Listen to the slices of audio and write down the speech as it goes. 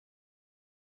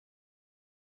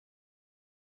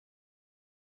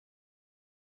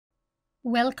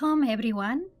Welcome,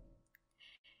 everyone.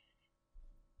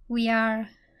 We are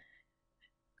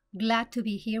glad to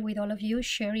be here with all of you,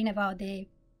 sharing about the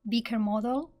VICCIR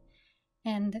model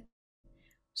and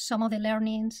some of the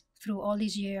learnings through all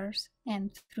these years and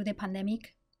through the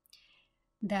pandemic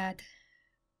that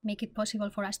make it possible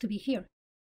for us to be here,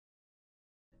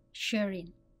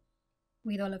 sharing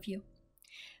with all of you.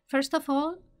 First of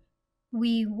all,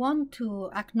 we want to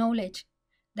acknowledge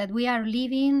that we are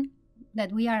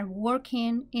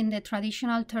working in the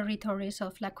traditional territories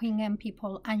of Lakwingen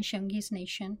people and Shangis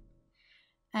Nation,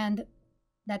 and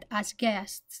that as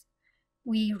guests,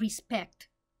 we respect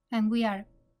and we are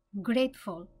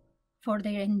grateful for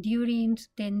the enduring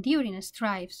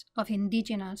strives of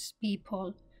indigenous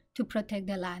people to protect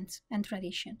the lands and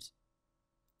traditions.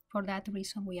 For that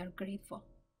reason, we are grateful.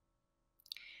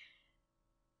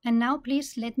 And now,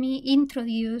 please let me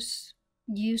introduce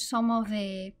you some of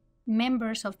the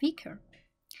members of VICCIR,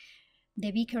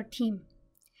 the VICCIR team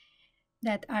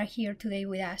that are here today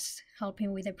with us,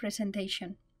 helping with the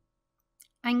presentation.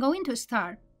 I'm going to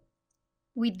start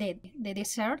with the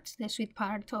desserts, the sweet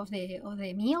part of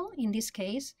the meal in this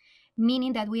case,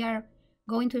 meaning that we are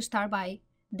going to start by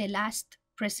the last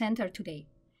presenter today.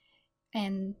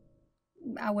 And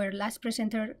our last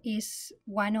presenter is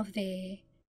one of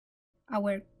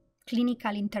our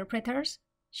clinical interpreters.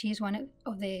 She is one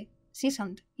of the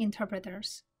seasoned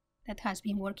interpreters that has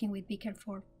been working with VICCIR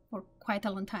for quite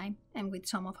a long time and with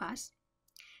some of us.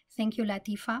 Thank you,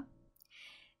 Latifa.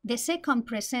 The second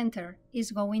presenter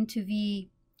is going to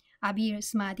be Abir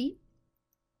Smadi.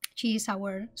 She is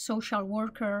our social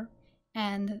worker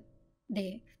and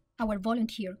our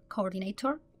volunteer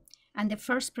coordinator. And the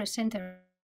first presenter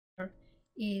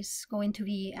is going to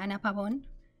be Anna Pavon,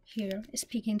 here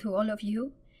speaking to all of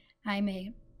you. I'm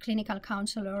a clinical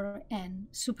counselor and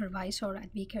supervisor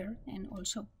at VICCIR, and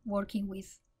also working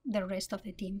with the rest of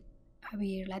the team,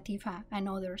 Abir, Latifa, and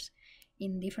others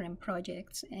in different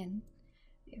projects and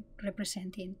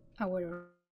representing our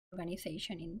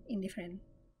organization in different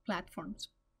platforms.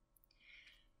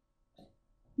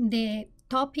 The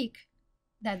topic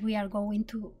that we are going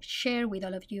to share with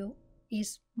all of you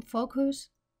is focus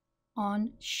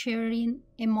on sharing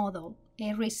a model,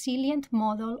 a resilient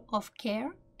model of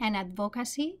care and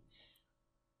advocacy,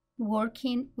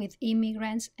 working with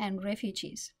immigrants and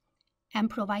refugees, and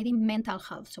providing mental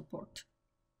health support.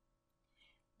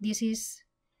 This is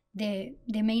the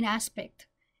main aspect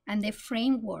and the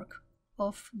framework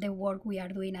of the work we are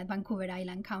doing at Vancouver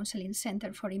Island Counseling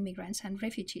Center for Immigrants and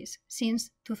Refugees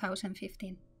since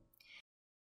 2015.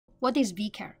 What is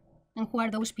VICCIR, and who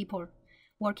are those people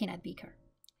working at VICCIR?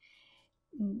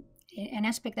 An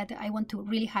aspect that I want to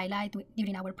really highlight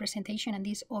during our presentation and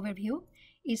this overview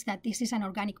is that this is an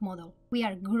organic model. We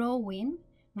are growing,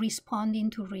 responding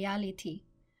to reality.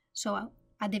 So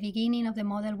at the beginning of the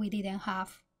model, we didn't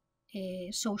have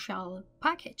a social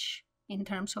package in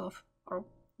terms of, or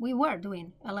we were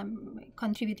doing,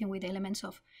 contributing with elements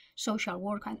of social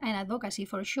work and advocacy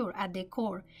for sure at the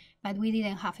core, but we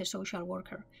didn't have a social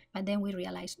worker. But then we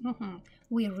realized,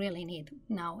 we really need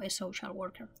now a social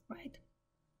worker, right?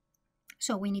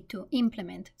 So we need to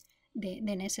implement the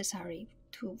necessary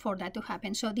for that to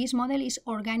happen. So this model is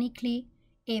organically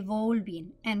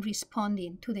evolving and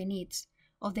responding to the needs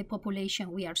of the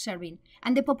population we are serving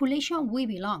and the population we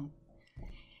belong.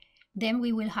 Then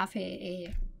we will have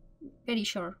a very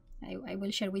short, I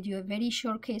will share with you a very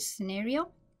short case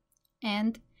scenario,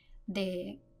 and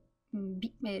Abir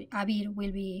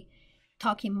will be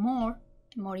talking more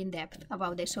in depth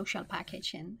about the social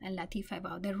package, and Latifa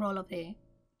about the role of the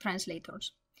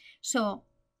translators. So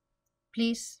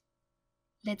please,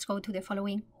 let's go to the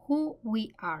following. Who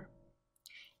we are.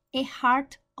 A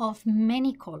heart of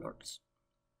many colors.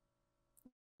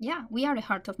 Yeah, we are a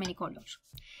heart of many colors.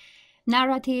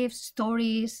 Narratives,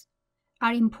 stories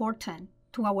are important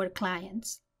to our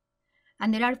clients,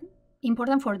 and they are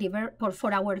important for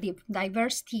our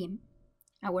diverse team,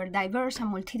 our diverse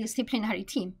and multidisciplinary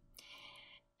team.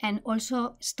 And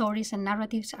also stories and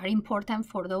narratives are important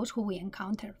for those who we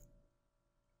encounter.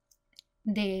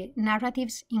 The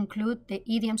narratives include the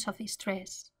idioms of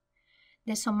distress,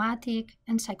 the somatic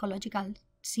and psychological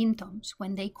symptoms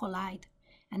when they collide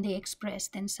and they express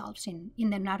themselves in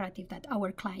the narrative that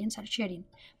our clients are sharing.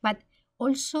 But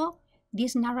also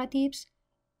these narratives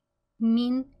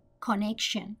mean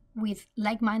connection with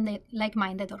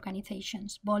like-minded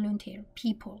organizations, volunteer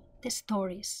people, the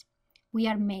stories. We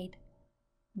are made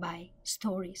by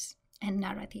stories and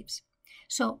narratives.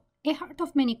 So A Heart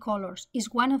of Many Colors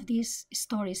is one of these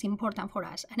stories important for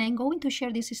us. And I'm going to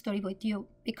share this story with you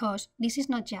because this is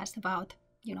not just about,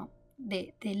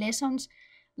 the lessons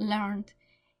learned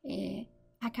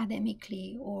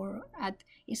academically or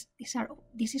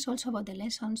this is also about the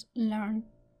lessons learned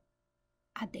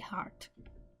at the heart,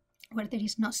 where there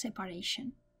is no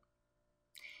separation.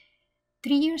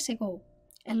 3 years ago,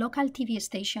 a local TV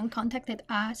station contacted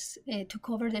us to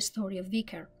cover the story of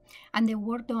VICCIR and the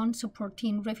work done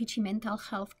supporting refugee mental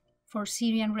health for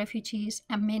Syrian refugees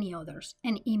and many others,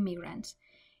 and immigrants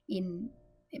in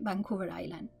Vancouver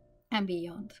Island and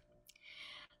beyond.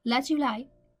 Last July,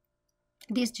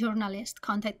 this journalist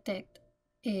contacted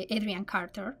Adrian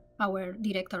Carter, our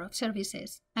director of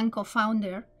services and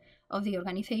co-founder of the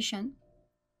organization,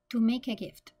 to make a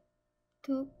gift,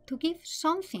 to give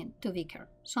something to VICCIR,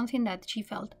 something that she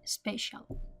felt special.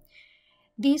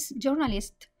 This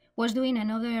journalist was doing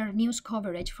another news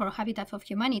coverage for Habitat of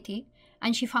Humanity,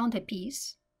 and she found a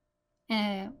piece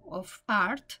of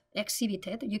art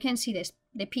exhibited. You can see this.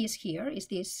 The piece here is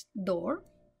this door,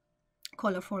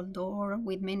 colorful door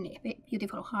with many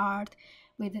beautiful heart,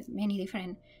 with many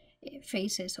different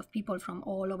faces of people from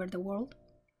all over the world.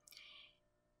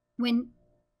 When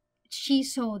she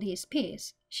saw this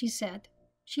piece,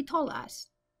 she told us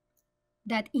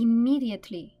that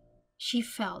immediately she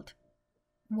felt,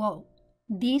 wow,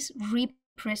 this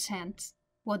represents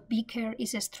what VICCIR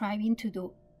is striving to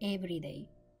do every day.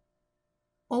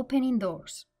 Opening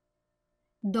doors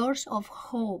of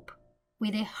hope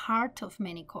with a heart of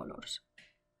many colors.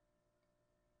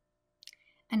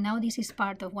 And now this is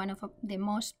part of one of the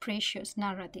most precious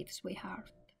narratives we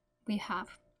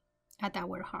have at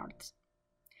our hearts.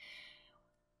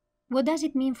 What does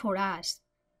it mean for us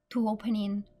to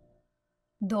opening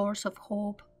doors of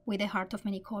hope with a heart of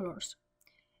many colors?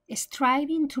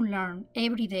 Striving to learn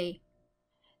every day,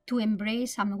 to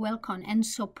embrace and welcome and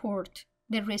support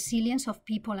the resilience of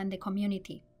people and the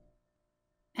community.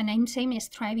 And I'm saying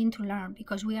striving to learn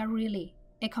because we are really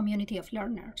a community of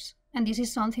learners. And this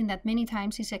is something that many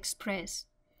times is expressed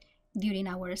during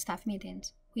our staff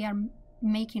meetings. We are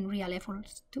making real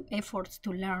efforts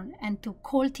to learn and to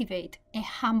cultivate a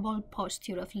humble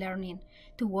posture of learning,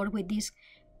 to work with this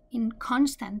in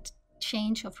constant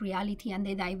change of reality and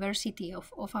the diversity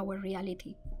of our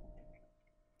reality.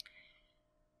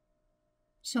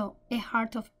 So a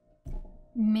heart of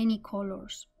many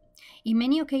colors. In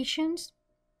many occasions,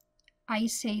 I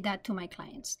say that to my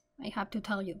clients. I have to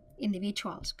tell you,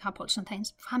 individuals, couples,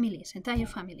 sometimes families, entire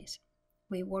families.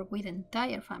 We work with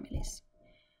entire families.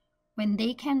 When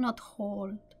they cannot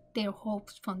hold their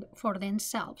hopes for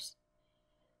themselves,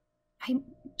 I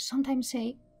sometimes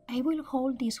say, I will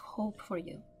hold this hope for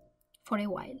you for a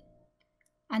while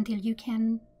until you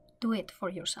can do it for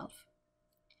yourself.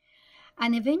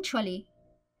 And eventually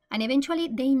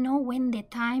they know when the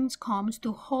time comes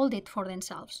to hold it for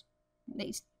themselves.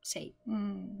 They say,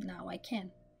 now I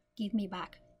can. Give me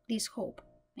back this hope.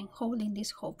 I'm holding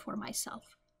this hope for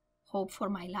myself, hope for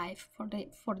my life,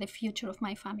 for the future of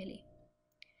my family.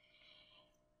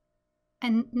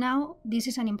 And now this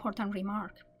is an important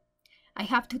remark. I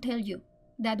have to tell you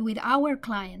that with our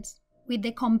clients, with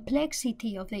the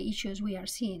complexity of the issues we are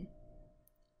seeing,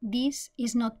 this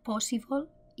is not possible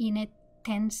in a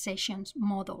 10 sessions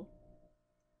model.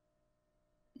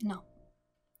 No.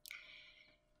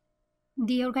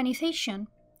 The organization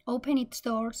opened its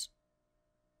doors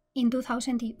in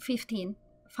 2015,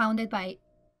 founded by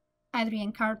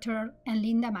Adrian Carter and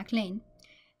Linda McLean,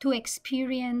 to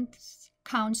experienced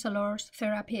counselors,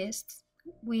 therapists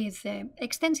with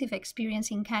extensive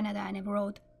experience in Canada and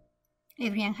abroad.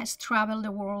 Adrian has traveled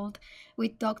the world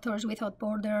with Doctors Without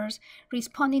Borders,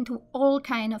 responding to all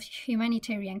kinds of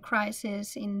humanitarian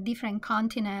crises in different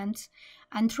continents,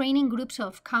 and training groups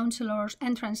of counselors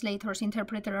and translators,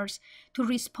 interpreters to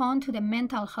respond to the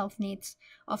mental health needs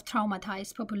of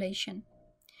traumatized population.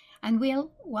 And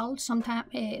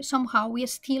somehow we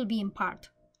still being part.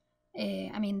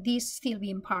 This still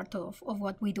being part of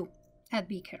what we do at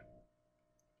VICCIR.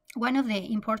 One of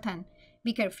the important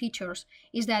VICCIR features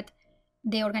is that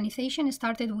the organization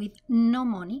started with no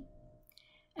money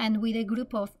and with a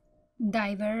group of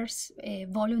diverse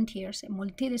volunteers, a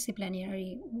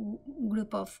multidisciplinary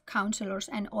group of counselors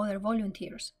and other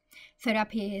volunteers,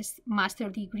 therapists,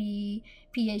 master degree,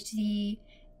 PhD,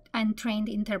 and trained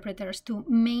interpreters to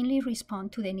mainly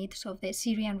respond to the needs of the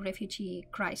Syrian refugee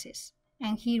crisis.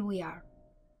 And here we are,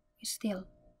 still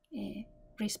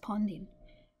responding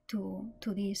to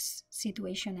this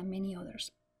situation and many others.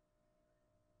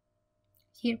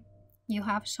 Here you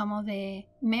have some of the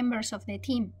members of the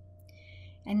team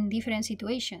in different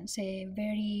situations,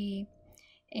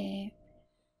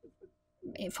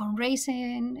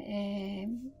 fundraising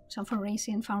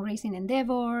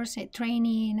endeavors,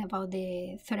 training about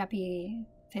the therapy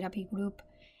group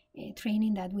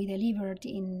training that we delivered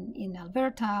in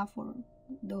Alberta for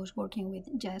those working with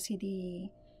JCD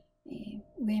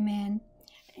women.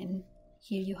 And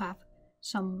here you have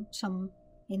some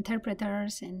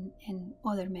interpreters and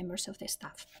other members of the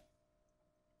staff.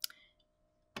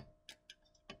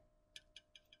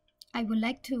 I would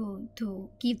like to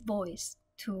give voice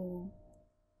to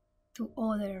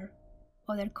other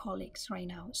colleagues right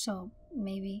now. So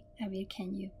maybe, Abir,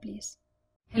 can you please?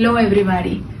 Hello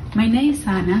everybody, my name is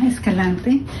Ana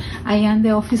Escalante. I am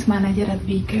the office manager at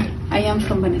VICCIR. I am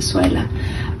from Venezuela,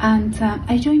 and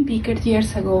I joined VICCIR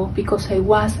years ago because I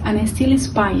was and still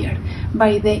inspired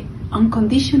by the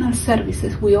unconditional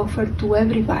services we offer to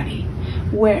everybody,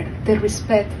 where the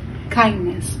respect,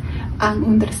 kindness, and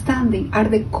understanding are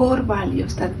the core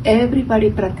values that everybody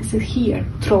practices here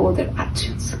through their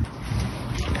actions.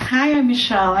 Hi, I'm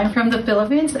Michelle. I'm from the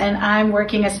Philippines and I'm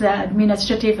working as the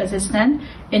administrative assistant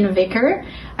in VICCIR.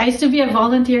 I used to be a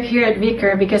volunteer here at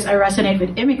VICCIR because I resonate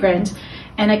with immigrants,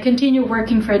 and I continue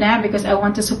working for them because I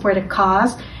want to support a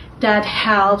cause that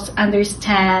helps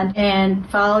understand and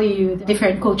value the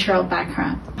different cultural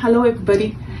background. Hello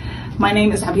everybody, my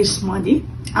name is Abir Smadi.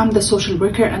 I'm the social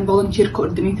worker and volunteer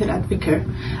coordinator at VICCIR.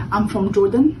 I'm from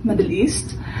Jordan, Middle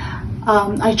East.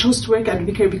 I chose to work at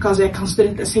VICCIR because I consider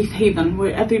it a safe haven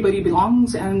where everybody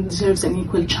belongs and deserves an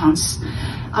equal chance.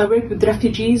 I work with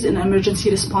refugees in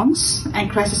emergency response and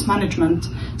crisis management,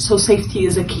 so safety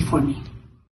is a key for me.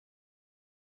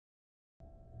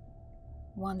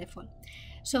 Wonderful.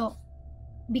 So,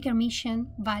 VICCIR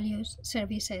mission, values,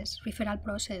 services, referral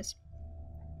process.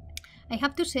 I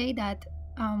have to say that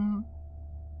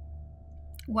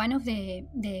one of the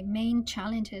main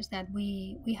challenges that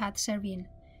we had serving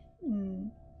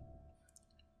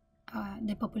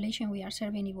the population we are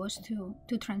serving, it was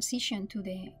to transition to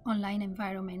the online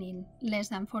environment in less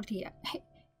than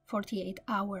 48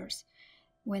 hours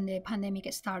when the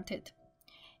pandemic started.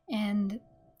 And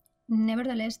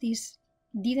nevertheless, this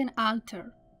didn't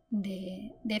alter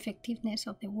the effectiveness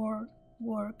of the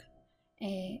work,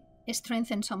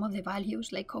 strengthened some of the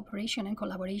values like cooperation and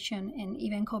collaboration, and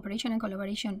even cooperation and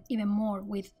collaboration even more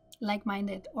with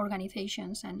like-minded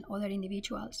organizations and other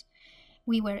individuals.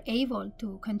 We were able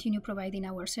to continue providing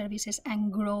our services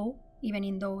and grow even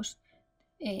in those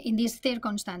in these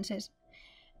circumstances,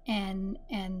 and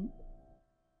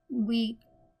we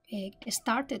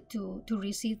started to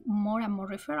receive more and more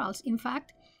referrals. In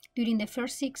fact, during the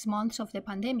first 6 months of the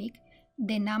pandemic,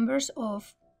 the numbers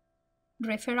of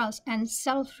referrals and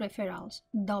self-referrals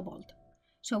doubled.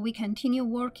 So we continue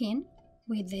working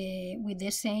with the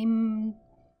same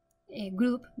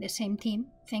group, the same team.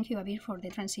 Thank you, Abir, for the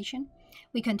transition.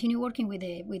 We continue working with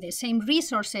the same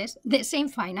resources, the same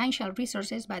financial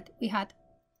resources, but we had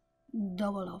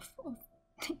double of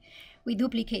we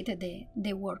duplicated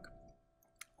the work.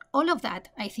 All of that,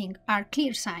 I think, are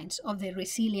clear signs of the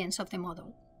resilience of the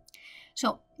model.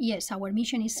 So yes, our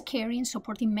mission is caring,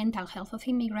 supporting mental health of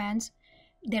immigrants,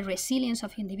 the resilience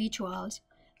of individuals,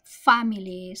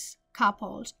 families,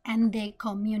 couples, and the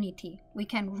community. We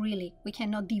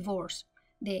cannot divorce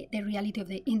the reality of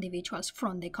the individuals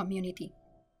from the community,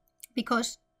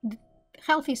 because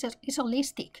health is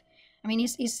holistic. I mean,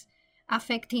 it's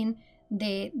affecting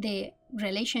the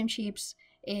relationships,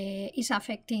 it's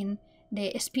affecting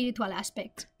the spiritual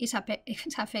aspect, it's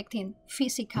affecting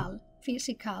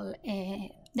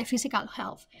the physical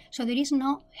health. So there is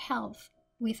no health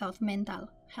without mental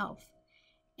health.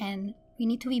 And we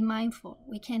need to be mindful.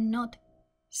 We cannot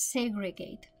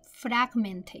segregate,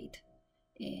 fragmentate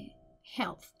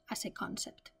health as a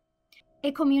concept.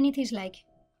 A community is like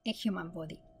a human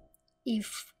body.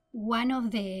 If one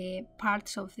of the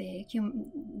parts of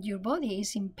your body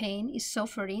is in pain, is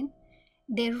suffering,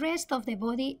 the rest of the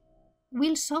body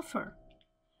will suffer.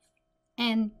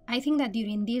 And I think that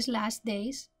during these last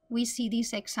days, we see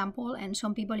this example, and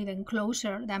some people even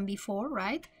closer than before,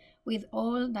 right? With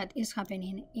all that is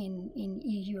happening in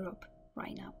Europe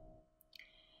right now.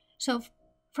 So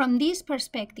from this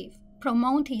perspective,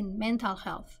 promoting mental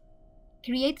health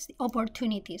creates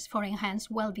opportunities for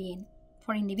enhanced well-being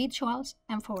for individuals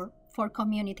and for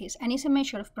communities, and it's a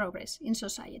measure of progress in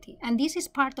society. And this is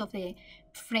part of the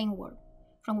framework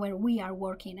from where we are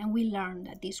working, and we learn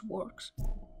that this works.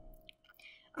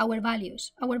 Our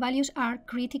values are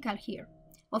critical here.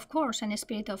 Of course, a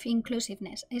spirit of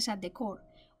inclusiveness is at the core.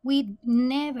 We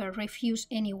never refuse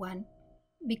anyone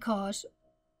because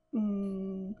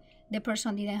the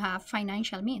person didn't have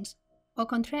financial means. Au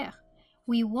contraire,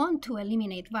 we want to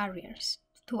eliminate barriers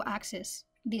to access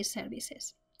these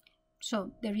services.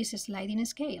 So there is a sliding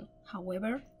scale.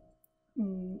 However,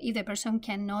 if the person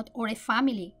cannot, or a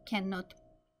family cannot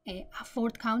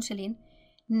afford counseling,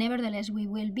 nevertheless, we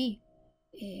will be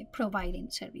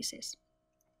providing services.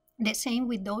 The same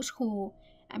with those who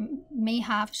may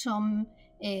have some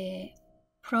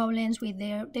problems with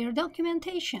their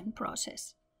documentation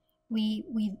process. We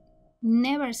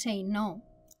never say no,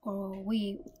 or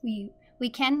we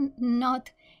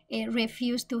cannot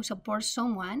refuse to support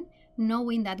someone,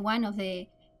 knowing that one of the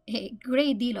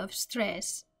great deal of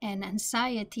stress and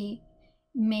anxiety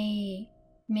may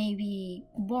be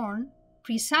born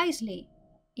precisely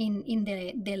in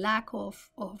the lack of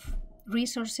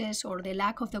resources, or the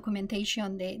lack of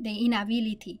documentation, the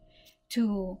inability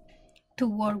to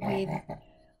work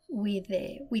with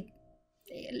the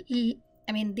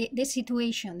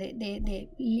situation, the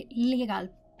legal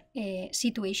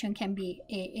situation can be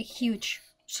a huge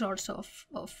source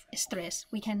of stress.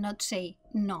 We cannot say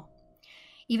no.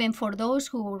 Even for those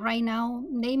who right now,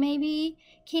 they may be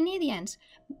Canadians,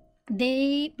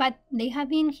 but they have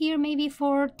been here maybe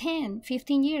for 10,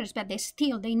 15 years, but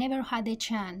they never had the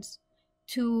chance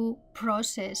to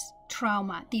process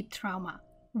trauma, deep trauma.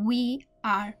 We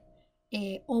are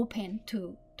open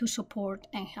to support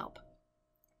and help.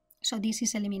 So this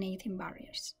is eliminating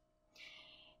barriers.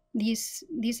 This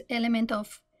element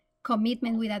of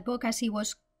commitment with advocacy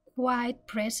was quite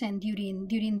present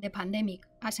during the pandemic.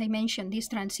 As I mentioned, this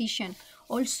transition.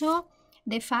 Also,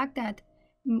 the fact that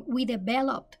we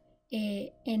developed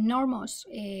enormous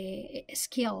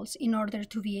skills in order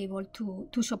to be able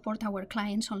to support our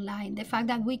clients online. The fact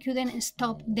that we couldn't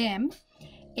stop them,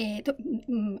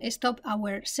 stop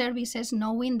our services,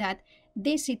 knowing that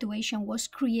this situation was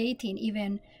creating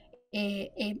even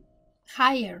a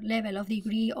higher level of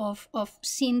degree of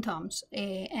symptoms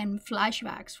and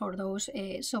flashbacks for those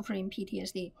suffering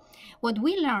PTSD. What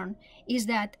we learned is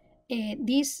that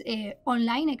this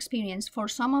online experience for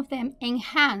some of them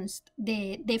enhanced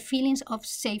the feelings of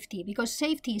safety, because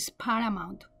safety is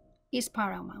paramount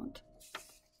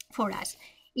for us.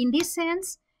 In this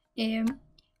sense,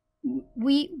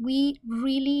 we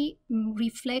really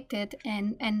reflected,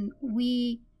 and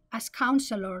we as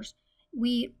counselors,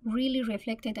 we really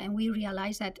reflected, and we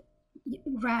realized that,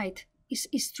 right,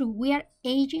 it's true. We are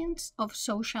agents of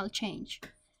social change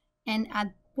and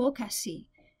advocacy,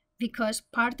 because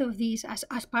part of this,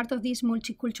 as part of this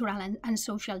multicultural and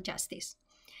social justice.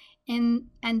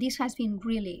 And this has been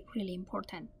really, really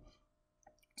important.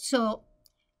 So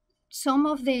some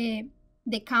of the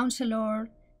counselor,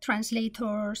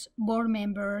 translators, board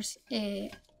members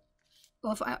in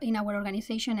our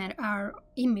organization are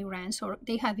immigrants, or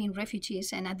they have been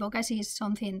refugees, and advocacy is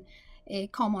something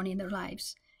common in their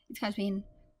lives. It has been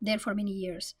there for many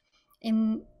years.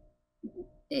 And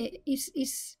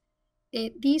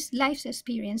this life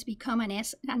experience become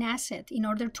an asset in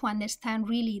order to understand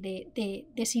really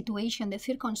the situation, the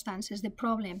circumstances, the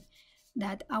problem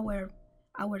that our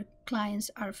clients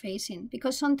are facing.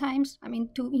 Because sometimes,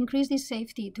 to increase this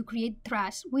safety, to create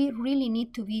trust, we really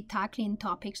need to be tackling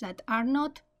topics that are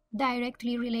not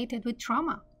directly related with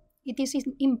trauma. It is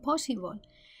impossible.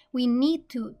 We need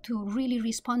to really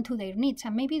respond to their needs,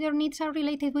 and maybe their needs are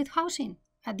related with housing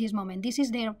at this moment. This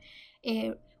is their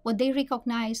what they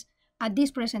recognize at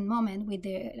this present moment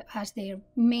as their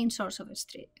main source of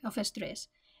stress.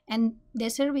 And the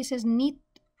services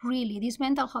these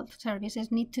mental health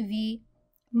services need to be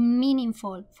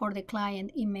meaningful for the client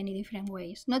in many different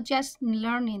ways, not just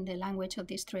learning the language of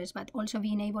distress, but also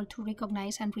being able to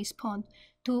recognize and respond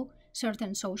to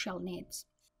certain social needs.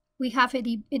 We have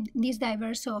this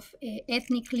diverse of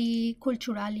ethnically,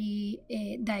 culturally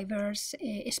diverse,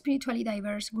 spiritually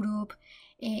diverse group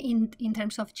in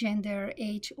terms of gender,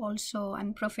 age also,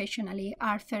 and professionally,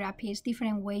 art therapies,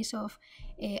 different ways of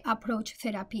approach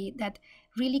therapy that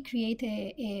really create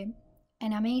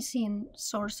an amazing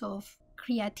source of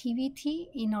creativity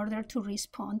in order to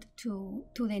respond to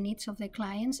the needs of the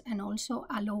clients, and also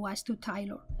allow us to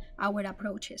tailor our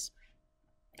approaches.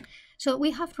 So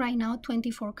we have right now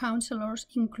 24 counselors,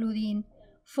 including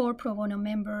 4 pro bono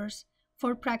members,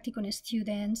 4 practicum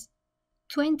students,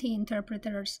 20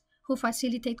 interpreters who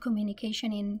facilitate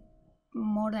communication in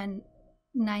more than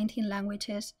 19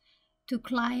 languages to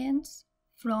clients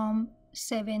from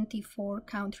 74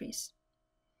 countries.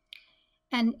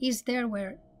 And is there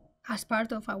where, as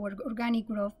part of our organic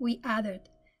growth, we added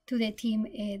to the team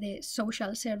the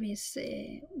social service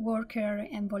worker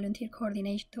and volunteer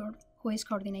coordinator, who is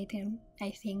coordinating, I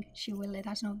think she will let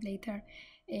us know later,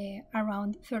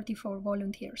 around 34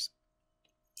 volunteers.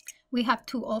 We have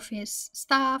 2 office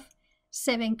staff,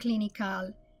 7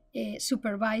 clinical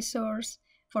supervisors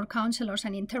for counselors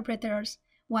and interpreters,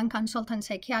 1 consultant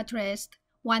psychiatrist,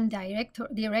 1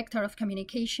 director of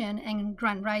communication and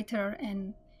grant writer,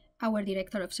 and our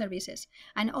director of services.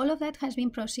 And all of that has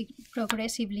been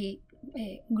progressively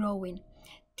growing.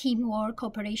 Teamwork,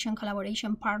 cooperation,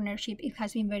 collaboration, partnership, it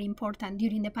has been very important.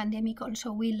 During the pandemic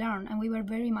also we learned, and we were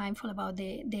very mindful about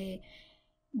the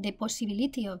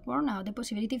possibility of burnout, the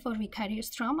possibility for vicarious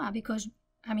trauma, because,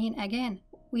 I mean, again,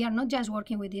 we are not just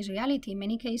working with this reality. In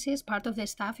many cases, part of the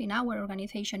staff in our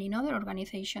organization, in other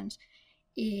organizations,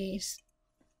 is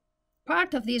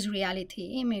part of this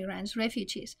reality, immigrants,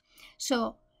 refugees.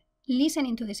 So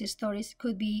listening to these stories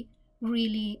could be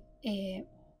really a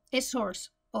source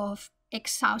of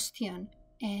exhaustion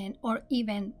and or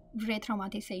even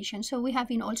re-traumatization. So we have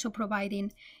been also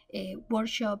providing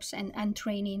workshops and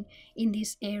training in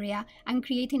this area and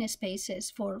creating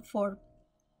spaces for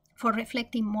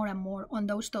reflecting more and more on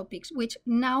those topics, which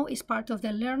now is part of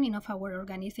the learning of our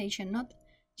organization, not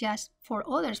just for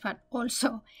others, but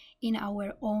also in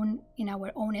our own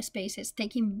spaces,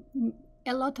 taking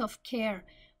a lot of care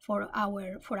for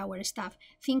our staff,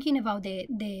 thinking about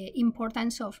the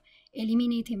importance of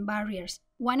eliminating barriers.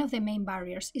 One of the main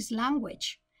barriers is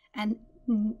language, and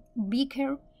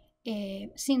VICCIR,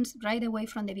 since right away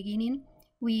from the beginning,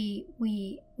 we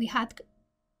had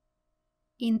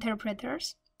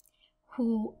interpreters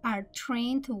who are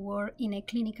trained to work in a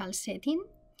clinical setting,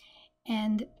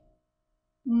 and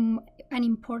an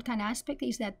important aspect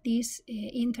is that these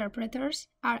interpreters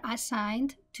are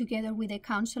assigned together with a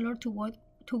counselor to work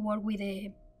with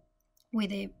an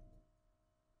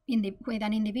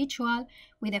individual,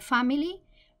 with a family.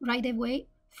 Right away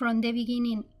from the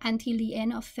beginning until the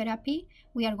end of therapy,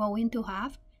 we are going to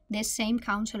have the same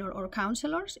counselor or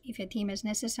counselors if a team is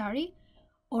necessary,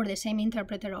 or the same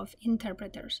interpreter of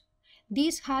interpreters.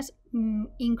 This has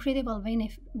incredible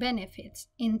benefits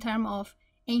in terms of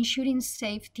ensuring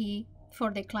safety for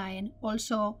the client,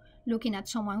 also looking at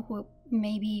someone who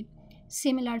may be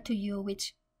similar to you,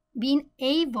 which being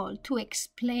able to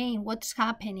explain what's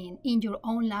happening in your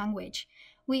own language.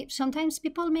 Sometimes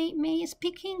people may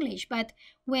speak English, but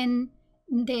when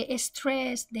the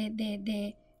stress,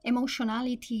 the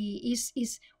emotionality is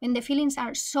when the feelings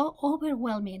are so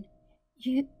overwhelming,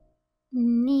 you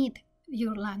need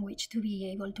your language to be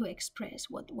able to express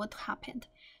what happened.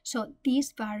 So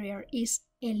this barrier is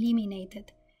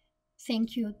eliminated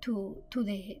thank you to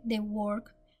the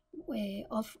work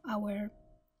of our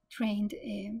trained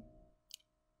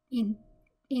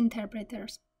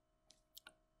interpreters.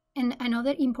 And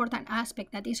another important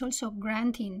aspect that is also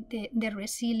granting the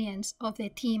resilience of the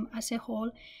team as a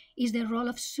whole is the role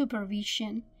of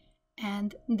supervision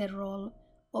and the role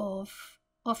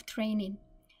of training.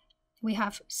 We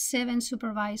have 7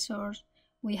 supervisors,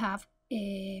 we have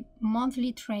a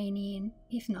monthly training,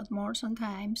 if not more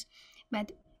sometimes,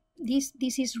 but this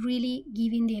is really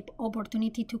giving the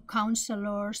opportunity to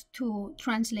counselors, to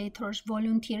translators,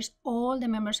 volunteers, all the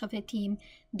members of the team,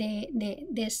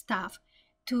 the staff,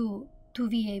 to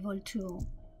be able to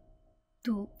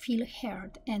feel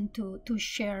heard and to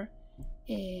share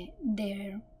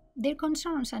their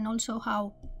concerns, and also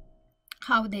how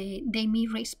they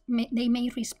may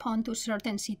respond to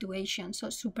certain situations. So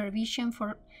supervision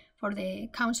for the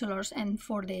counselors and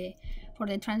for the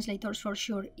translators for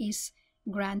sure is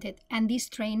granted, and this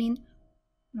training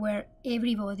where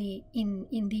everybody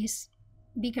in this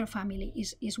bigger family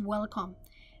is welcome,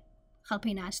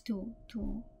 helping us to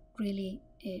really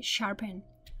sharpen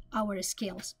our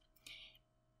skills.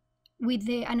 With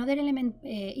another element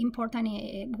important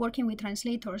working with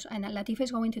translators, and Latif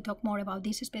is going to talk more about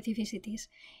these specificities,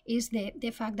 is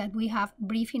the fact that we have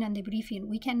briefing and debriefing.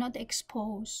 We cannot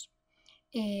expose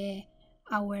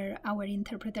our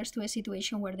interpreters to a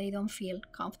situation where they don't feel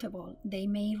comfortable. They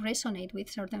may resonate with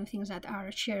certain things that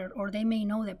are shared, or they may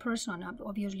know the person.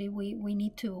 Obviously, we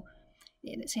need to,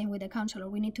 same with the counselor,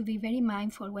 we need to be very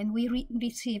mindful when we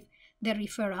receive the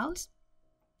referrals.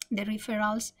 The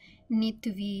referrals need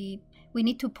to be, we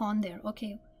need to ponder,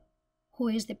 okay, who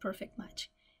is the perfect match?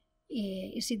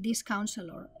 Is it this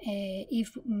counselor?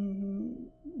 If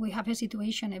we have a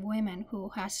situation of women who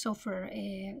has suffered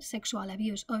sexual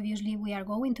abuse, obviously we are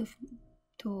going to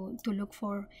look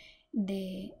for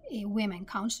the women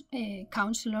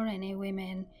counselor and a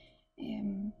women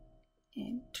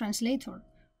translator,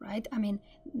 right? I mean,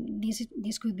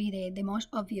 this could be the most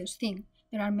obvious thing.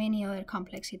 There are many other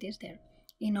complexities there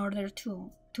in order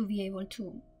to be able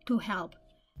to help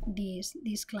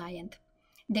this client.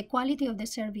 The quality of the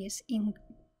service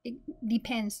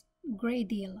depends a great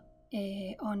deal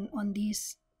on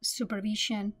this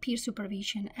supervision, peer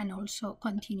supervision, and also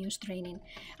continuous training.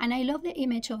 And I love the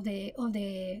image of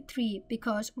the tree,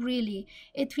 because really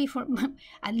a tree, for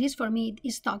at least for me,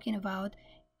 is talking about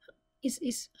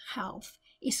is health,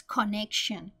 is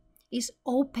connection. is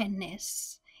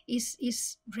openness,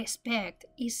 is respect,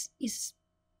 is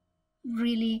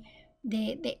really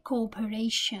the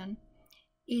cooperation,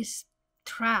 is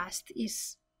trust,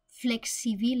 is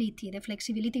flexibility, the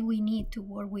flexibility we need to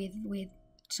work with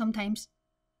sometimes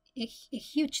a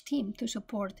huge team to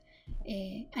support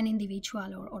an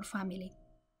individual or family.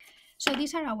 So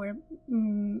these are our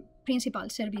principal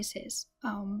services.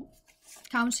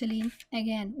 Counseling,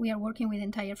 again, we are working with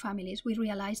entire families. We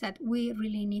realize that we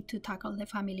really need to tackle the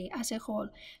family as a whole.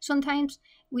 Sometimes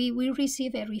we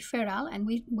receive a referral, and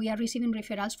we are receiving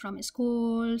referrals from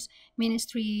schools,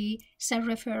 ministry,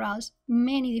 self-referrals,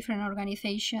 many different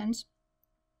organizations,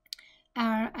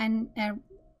 and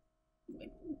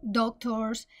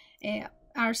doctors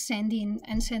are sending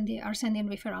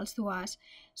referrals to us.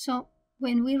 So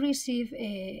when we receive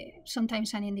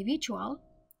sometimes an individual,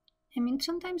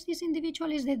 sometimes this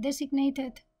individual is the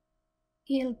designated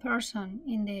ill person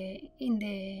in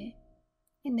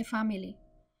the family,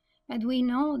 but we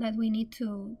know that we need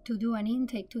to do an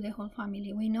intake to the whole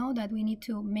family. We know that we need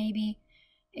to maybe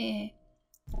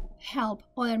help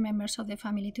other members of the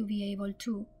family to be able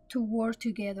to work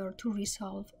together to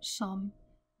resolve some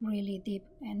really deep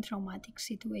and traumatic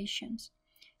situations.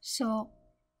 So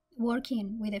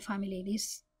working with the family,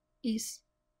 this is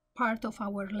part of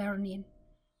our learning,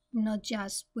 not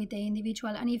just with the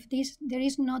individual. And if there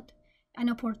is not an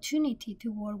opportunity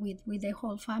to work with the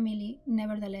whole family,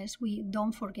 nevertheless, we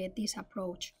don't forget this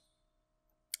approach.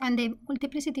 And the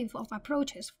multiplicity of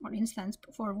approaches, for instance,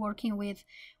 for working with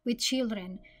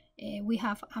children, we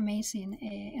have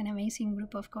an amazing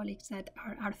group of colleagues that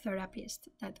are therapists,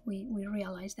 that we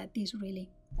realize that these really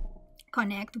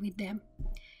connect with them.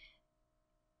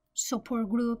 Support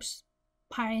groups,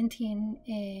 parenting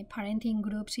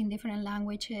groups in different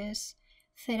languages,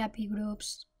 therapy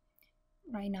groups.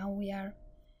 Right now we are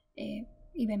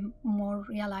even more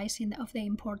realizing of the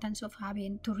importance of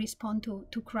having to respond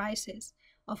to crisis,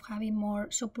 of having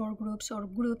more support groups or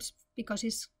groups, because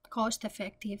it's cost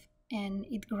effective and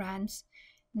it grants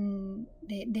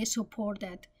the support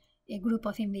that a group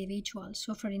of individuals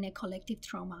suffering a collective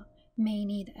trauma may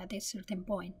need at a certain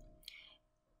point.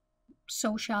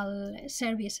 Social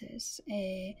services,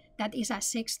 that is a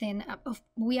sixteen of,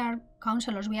 we are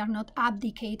counselors, we are not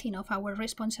abdicating of our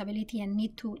responsibility and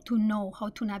need to know how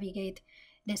to navigate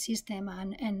the system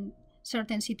and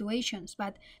certain situations,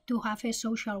 but to have a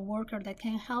social worker that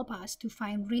can help us to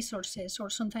find resources, or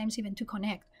sometimes even to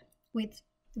connect with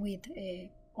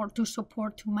or to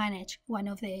support to manage one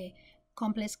of the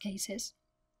complex cases,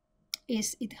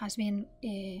 it has been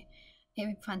a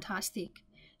fantastic.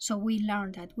 So we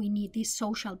learned that we need this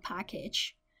social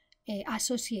package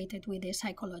associated with the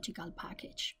psychological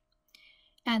package.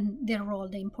 And the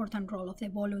important role of the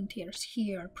volunteers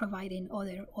here, providing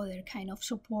other kind of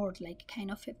support, like kind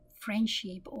of a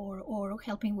friendship or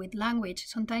helping with language.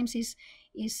 Sometimes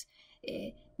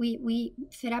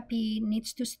therapy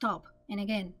needs to stop. And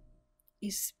again,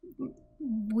 this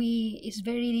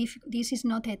is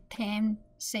not a 10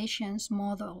 sessions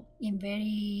model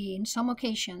in some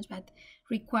occasions, but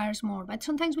requires more. But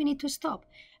sometimes we need to stop,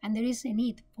 and there is a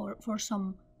need for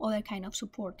some other kind of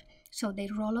support. So the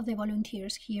role of the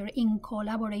volunteers here in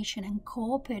collaboration and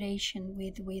cooperation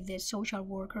with the social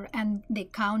worker and the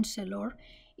counselor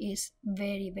is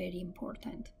very, very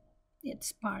important.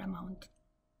 It's paramount.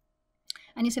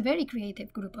 And it's a very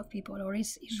creative group of people, or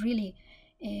it's really,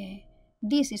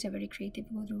 this is a very creative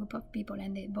group of people,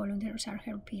 and the volunteers are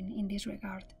helping in this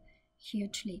regard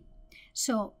hugely.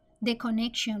 So the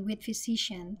connection with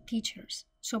physician, teachers,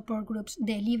 support groups,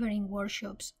 delivering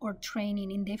workshops or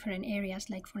training in different areas,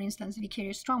 like for instance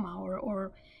vicarious trauma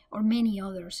or many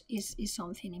others, is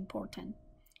something important.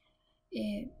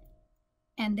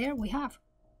 And there we have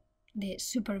the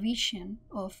supervision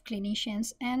of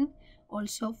clinicians and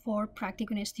also for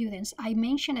practicum students. I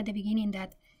mentioned at the beginning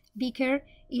that VICCIR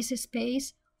is a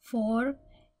space for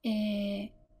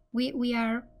we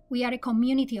are a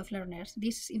community of learners.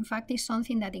 This, in fact, is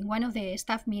something that in one of the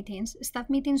staff meetings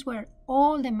where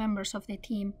all the members of the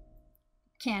team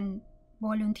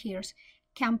volunteers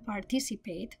can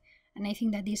participate, and I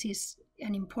think that this is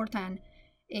an important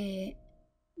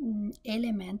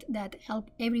element that help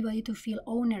everybody to feel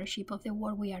ownership of the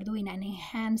work we are doing and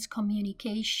enhance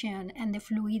communication and the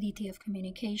fluidity of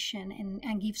communication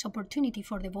and gives opportunity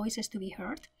for the voices to be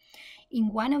heard.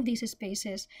 In one of these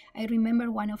spaces, I remember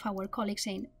one of our colleagues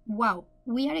saying, wow,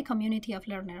 we are a community of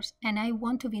learners, and I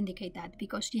want to vindicate that,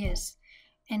 because yes,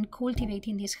 and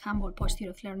cultivating this humble posture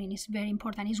of learning is very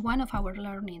important. It's one of our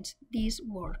learnings. This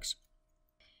works.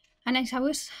 And as I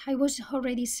was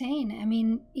already saying, I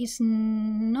mean, it's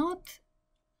not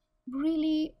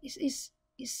really, it's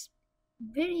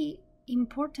very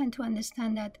important to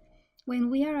understand that when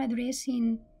we are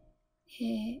addressing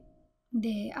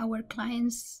our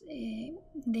clients,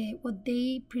 what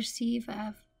they perceive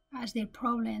as their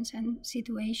problems and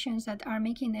situations that are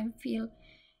making them feel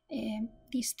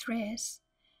distress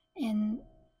and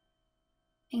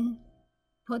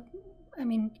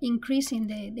increasing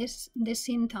the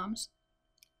symptoms,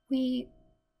 we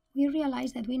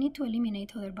realize that we need to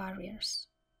eliminate other barriers,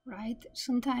 right?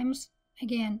 Sometimes,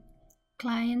 again,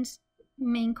 clients'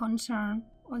 main concern,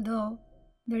 although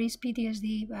there is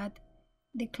PTSD, but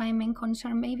the client main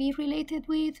concern may be related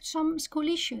with some school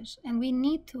issues, and we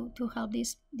need to help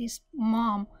this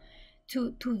mom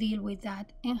to deal with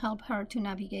that and help her to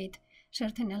navigate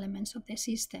certain elements of the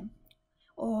system,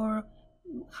 or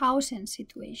housing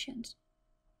situations,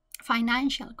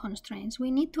 financial constraints.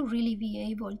 We need to really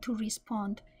be able to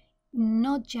respond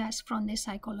not just from the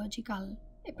psychological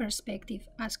perspective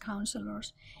as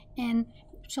counselors. And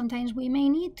sometimes we may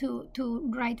need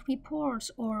to write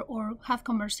reports or have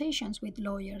conversations with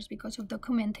lawyers because of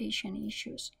documentation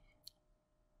issues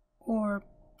or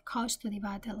custody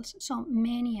battles, so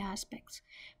many aspects.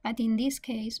 But in this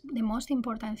case, the most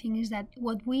important thing is that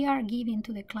what we are giving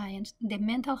to the clients, the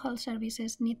mental health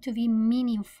services, need to be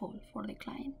meaningful for the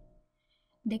client.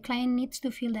 The client needs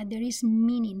to feel that there is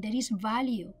meaning, there is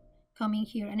value coming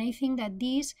here. And I think that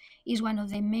this is one of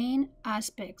the main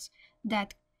aspects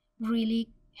that really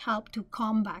help to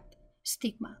combat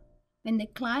stigma. When the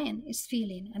client is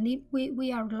feeling, and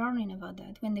we are learning about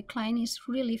that, when the client is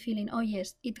really feeling, oh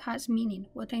yes, it has meaning,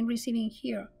 what I'm receiving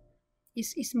here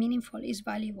is meaningful, is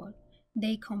valuable,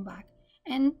 they come back.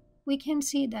 And we can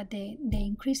see that the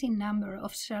increasing number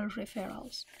of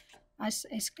self-referrals as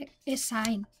a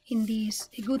sign in this,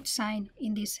 a good sign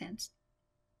in this sense.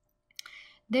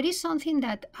 There is something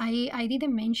that I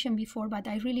didn't mention before, but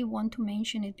I really want to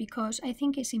mention it because I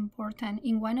think it's important.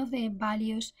 In one of the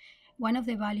values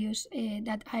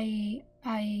that I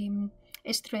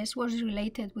stressed was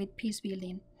related with peace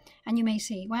building. And you may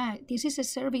say, wow, this is a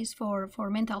service for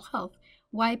mental health.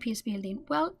 Why peace building?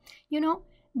 Well,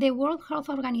 the World Health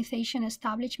Organization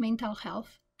established mental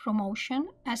health promotion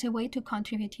as a way to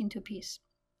contribute into peace.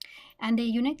 And the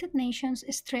United Nations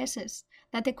stresses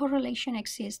that the correlation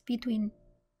exists between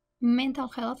mental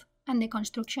health and the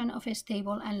construction of a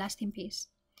stable and lasting peace.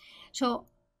 So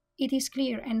it is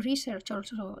clear, and research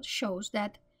also shows,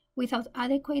 that without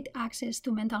adequate access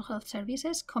to mental health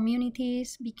services,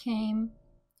 communities become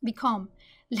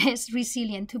less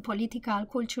resilient to political,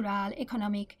 cultural,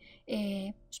 economic,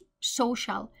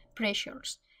 social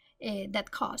pressures that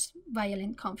cause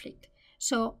violent conflict.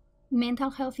 So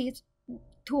mental health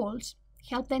tools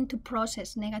help them to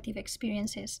process negative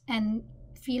experiences and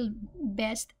feel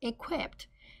best equipped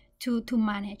to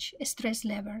manage stress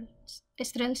levels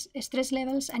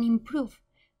and improve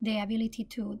the ability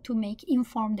to make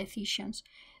informed decisions.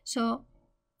 So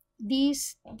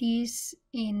these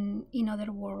in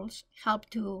other words help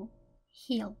to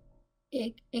heal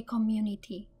a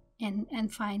community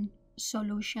and find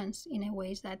solutions in a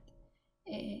ways that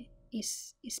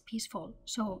is peaceful.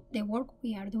 So the work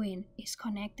we are doing is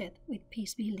connected with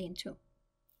peace building too.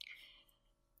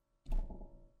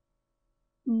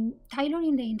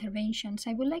 Tailoring the interventions,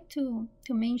 I would like to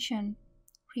mention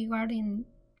regarding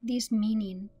this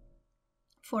meaning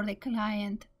for the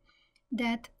client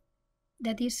that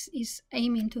is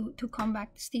aiming to combat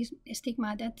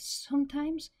stigma, that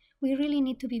sometimes we really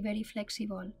need to be very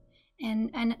flexible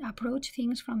and approach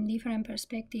things from different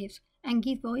perspectives and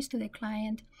give voice to the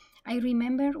client. I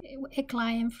remember a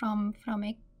client from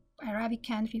an Arabic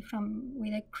country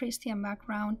with a Christian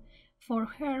background. For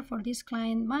this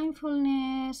client,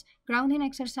 mindfulness, grounding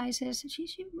exercises,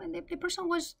 the person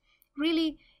was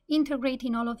really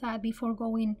integrating all of that before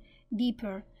going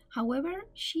deeper. However,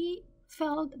 she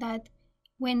felt that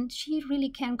when she really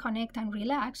can connect and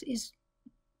relax is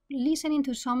listening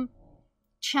to some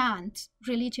chants,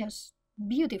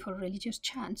 beautiful religious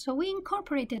chants. So we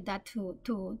incorporated that to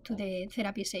the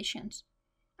therapy sessions,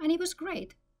 and it was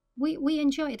great. We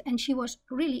enjoyed, and she was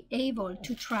really able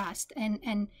to trust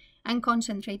and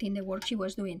concentrate in the work she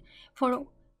was doing. For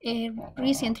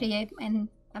recently an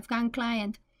Afghan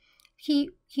client,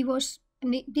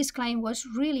 this client was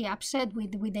really upset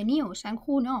with the news, and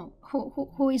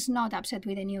who is not upset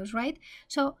with the news, right?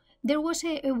 So there was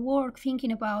a work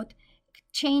thinking about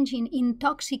changing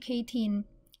intoxicating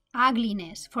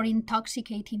ugliness for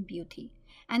intoxicating beauty.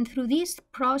 And through this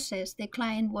process, the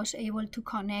client was able to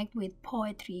connect with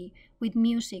poetry, with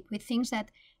music, with things that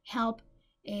help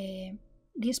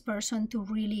this person to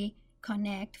really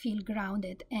connect, feel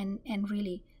grounded, and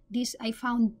really, this I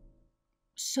found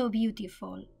so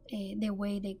beautiful, the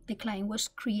way the client was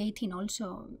creating,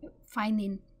 also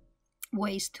finding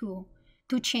ways to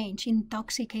change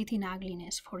intoxicating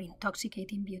ugliness for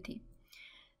intoxicating beauty.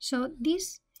 So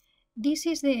these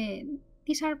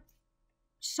are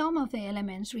some of the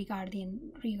elements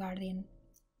regarding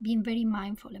being very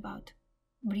mindful about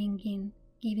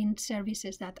giving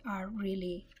services that are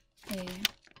really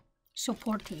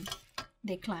supporting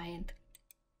the client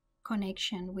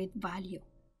connection with value.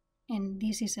 And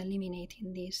this is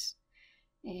eliminating this,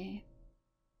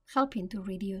 helping to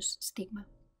reduce stigma.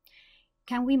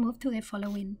 Can we move to the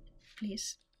following,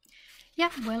 please?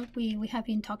 Yeah, well, we have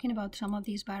been talking about some of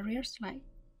these barriers, like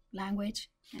language,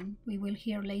 and we will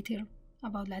hear later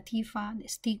about Latifa, the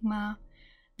stigma,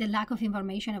 the lack of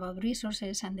information about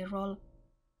resources, and the role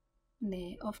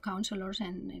of counselors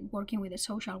and working with the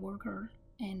social worker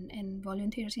and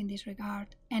volunteers in this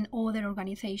regard, and other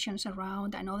organizations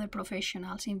around and other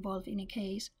professionals involved in a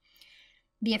case.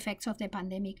 The effects of the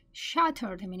pandemic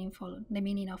shatter the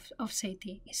meaning of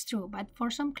safety. It's true, but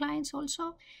for some clients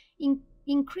also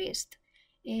increased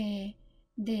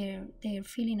their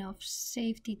feeling of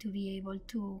safety, to be able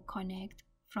to connect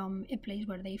from a place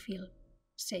where they feel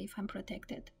safe and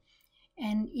protected.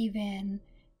 And even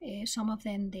some of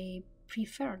them, they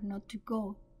prefer not to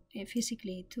go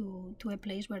physically to a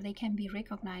place where they can be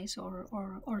recognized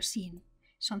or seen,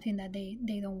 something that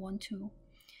they don't want to,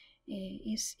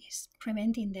 is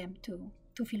preventing them to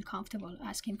feel comfortable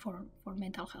asking for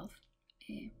mental health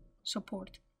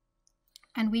support.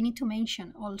 And we need to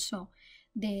mention also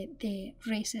the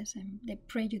racism, the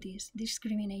prejudice,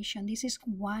 discrimination. This is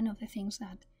one of the things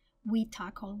that we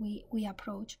tackle, we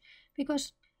approach,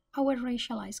 because our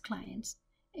racialized clients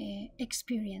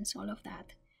experience all of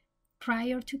that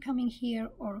prior to coming here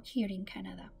or here in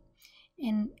Canada.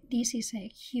 And this is a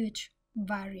huge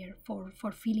barrier for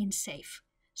feeling safe.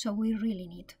 So we really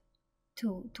need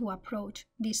to approach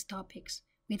these topics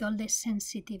with all the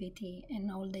sensitivity and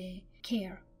all the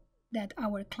care that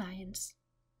our clients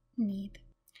need.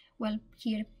 Well,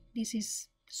 here, this is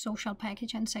social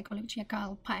package and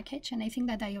psychological package, and I think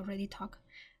that I already talked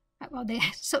about the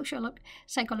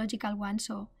psychological one.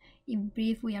 So in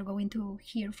brief, we are going to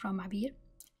hear from Abir.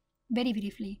 Very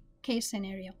briefly, case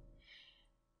scenario.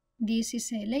 This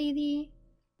is a lady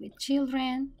with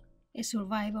children, a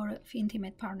survivor of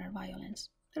intimate partner violence.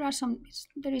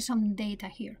 There is some data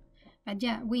here, but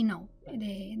yeah, we know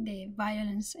the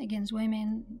violence against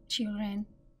women, children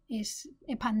is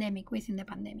a pandemic within the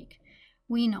pandemic.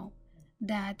 We know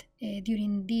that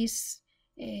during these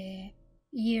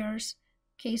years,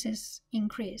 cases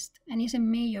increased, and it's a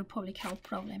major public health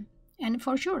problem. And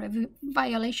for sure, a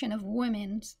violation of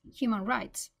women's human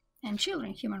rights and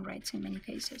children's human rights in many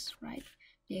cases, right?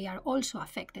 They are also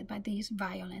affected by this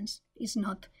violence. It's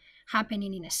not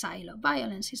happening in a silo.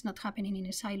 Violence is not happening in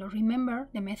a silo. Remember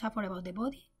the metaphor about the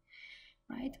body,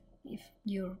 right? If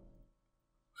your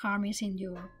harm is in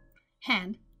your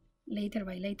hand, later,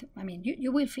 I mean,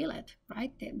 you will feel it,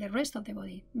 right? The rest of the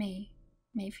body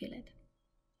may feel it.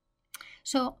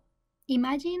 So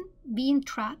imagine being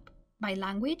trapped by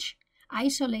language,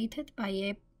 isolated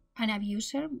by an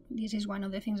abuser. This is one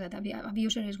of the things that an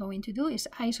abuser is going to do, is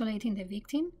isolating the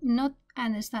victim, not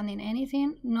understanding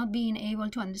anything, not being able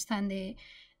to understand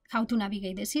how to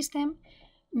navigate the system,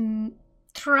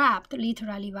 trapped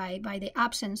literally by the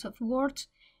absence of words.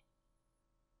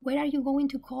 Where are you going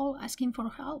to call asking for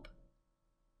help?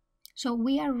 So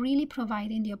we are really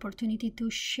providing the opportunity to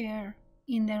share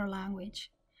in their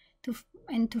language,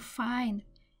 and to find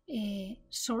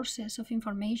sources of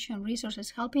information,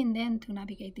 resources, helping them to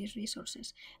navigate these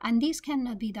resources. And this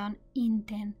cannot be done in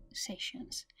 10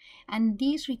 sessions. And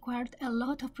this required a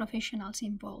lot of professionals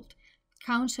involved.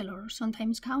 Counselors,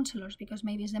 sometimes counselors, because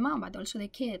maybe it's the mom, but also the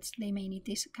kids, they may need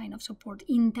this kind of support.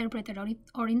 Interpreter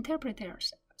or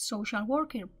interpreters, social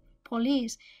worker,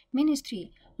 police,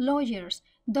 ministry, lawyers,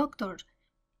 doctors,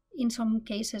 in some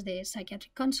cases the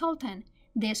psychiatric consultant,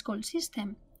 the school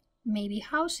system, maybe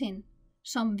housing,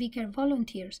 some VICCIR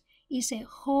volunteers. Is a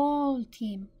whole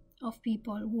team of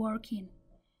people working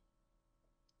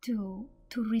to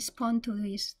respond to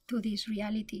this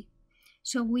reality.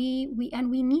 So we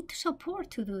need support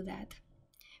to do that,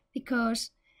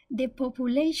 because the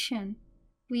population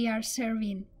we are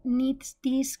serving needs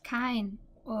this kind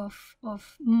of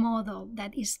model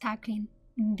that is tackling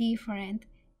different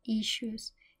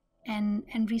issues and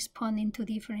responding to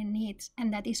different needs,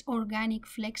 and that is organic,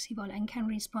 flexible, and can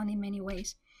respond in many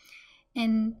ways.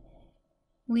 And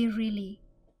we really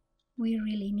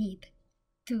need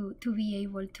to be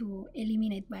able to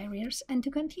eliminate barriers and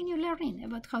to continue learning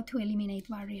about how to eliminate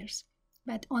barriers,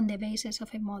 but on the basis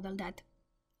of a model that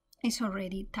is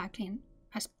already tackling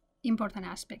as important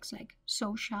aspects like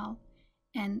social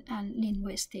and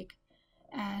linguistic,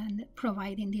 and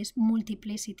providing this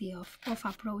multiplicity of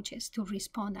approaches to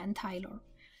respond and tailor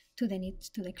to the needs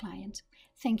to the clients.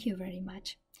 Thank you very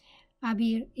much.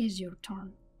 Abir, is your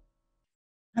turn.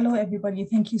 Hello, everybody.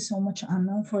 Thank you so much,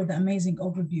 Anna, for the amazing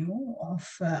overview of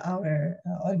our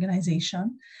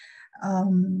organization.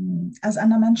 As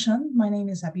Anna mentioned, my name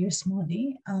is Abir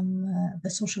Smadi. I'm the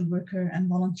social worker and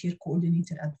volunteer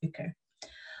coordinator at VICCIR.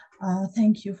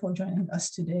 Thank you for joining us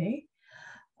today.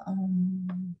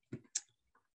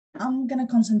 I'm going to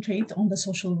concentrate on the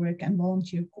social work and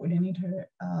volunteer coordinator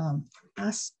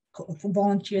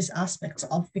volunteers aspects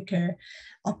of VICCIR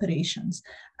operations.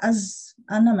 As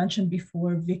Anna mentioned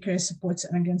before, VICCIR supports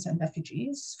immigrants and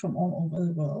refugees from all over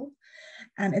the world,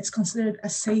 and it's considered a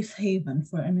safe haven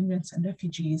for immigrants and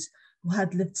refugees who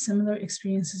had lived similar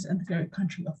experiences in their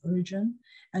country of origin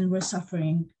and were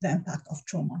suffering the impact of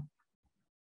trauma.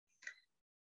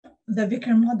 The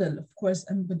VICCIR model, of course,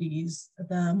 embodies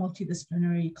the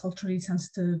multidisciplinary, culturally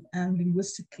sensitive, and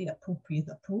linguistically appropriate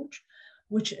approach,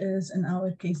 which is, in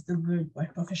our case, delivered by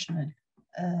professional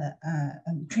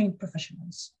and trained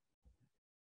professionals.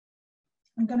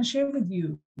 I'm going to share with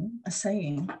you a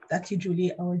saying that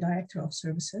usually our Director of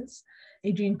Services,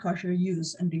 Adrienne Carter,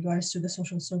 used in regards to the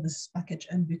social services package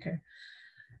in VICCIR.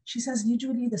 She says,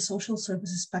 usually the social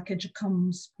services package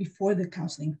comes before the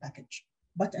counseling package.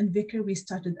 But in VICCIR, we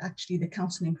started actually the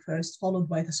counseling first, followed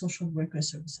by the social worker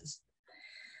services.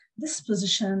 This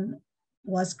position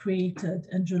was created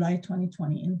in July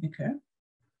 2020 in VICCIR.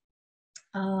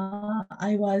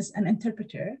 I was an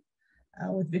interpreter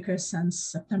with VICCIR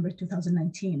since September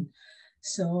 2019.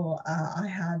 So I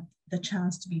had the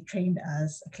chance to be trained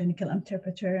as a clinical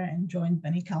interpreter and joined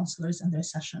many counselors in their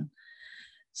session.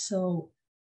 So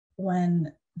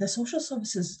when the social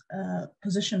services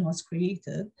position was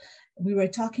created, we were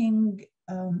talking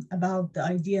about the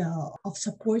idea of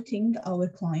supporting our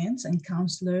clients and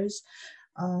counselors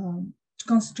to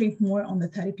concentrate more on the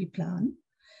therapy plan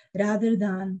rather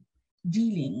than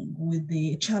dealing with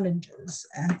the challenges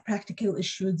and practical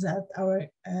issues that our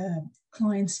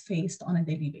clients faced on a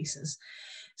daily basis.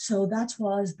 So that's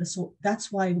why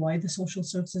the social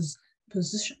services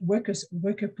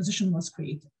worker position was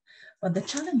created. But the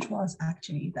challenge was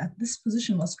actually that this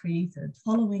position was created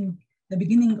following the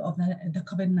beginning of the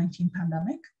COVID-19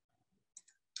 pandemic.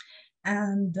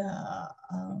 And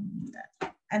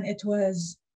it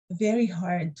was very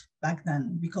hard back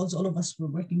then because all of us were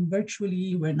working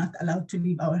virtually. We're not allowed to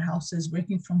leave our houses,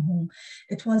 working from home.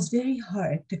 It was very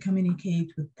hard to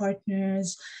communicate with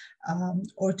partners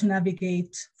or to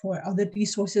navigate for other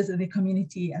resources in the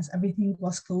community as everything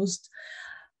was closed.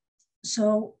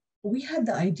 So we had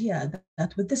the idea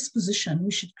that with this position,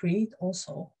 we should create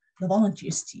also the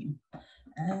volunteers team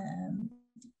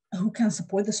who can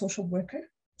support the social worker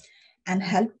and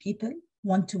help people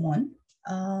one-to-one,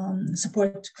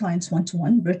 support clients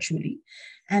one-to-one virtually,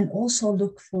 and also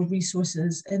look for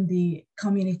resources in the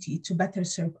community to better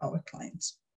serve our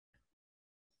clients.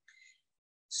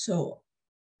 So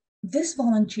this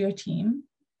volunteer team,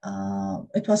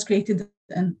 it was created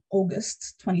in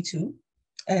August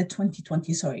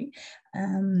 2020, sorry.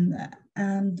 And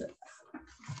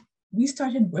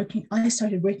I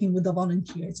started working with the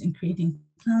volunteers in creating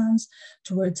plans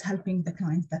towards helping the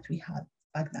clients that we had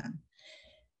back then.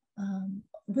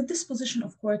 With this position,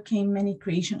 of course, came many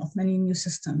creation of many new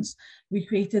systems. We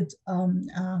created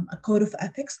a code of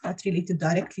ethics that related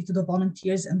directly to the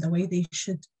volunteers and the way they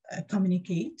should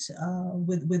communicate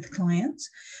with clients.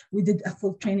 We did a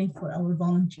full training for our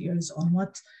volunteers on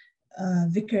what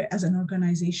VICCIR as an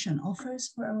organization offers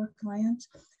for our clients.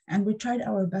 And we tried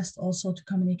our best also to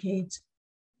communicate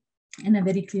in a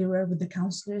very clear way with the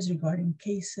counselors regarding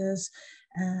cases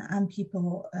and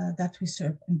people that we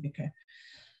serve in VICCIR.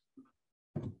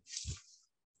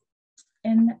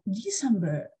 In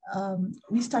December,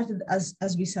 we started,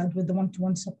 as we said, with the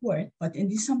one-to-one support, but in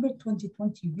December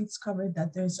 2020, we discovered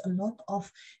that there's a lot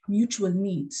of mutual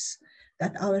needs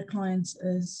that our clients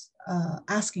is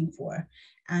asking for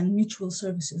and mutual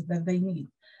services that they need,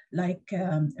 like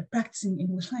practicing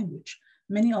English language.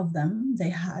 Many of them,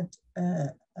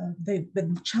 they've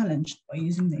been challenged by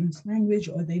using the English language,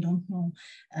 or they don't know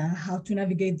how to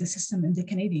navigate the system in the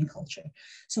Canadian culture.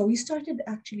 So we started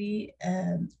actually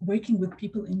working with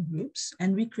people in groups,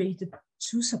 and we created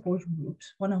 2 support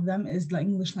groups. One of them is the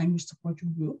English language support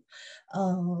group,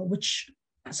 which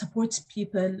supports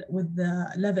people with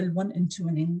the level 1 and 2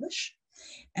 in English.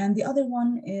 And the other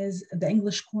one is the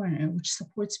English Corner, which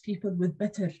supports people with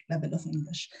better level of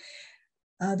English.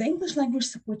 The English language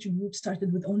support group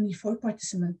started with only 4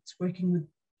 participants working with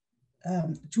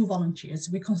two volunteers.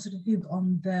 We concentrated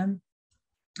on them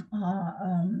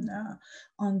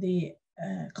on the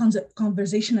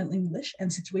conversational English and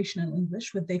situational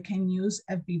English, which they can use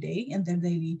every day in their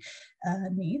daily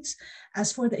needs.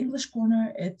 As for the English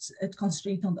corner, it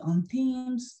concentrated on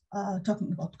themes,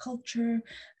 talking about culture,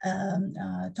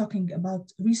 talking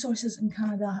about resources in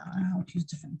Canada, and how to use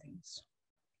different things.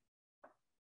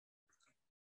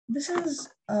 This is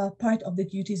part of the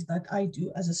duties that I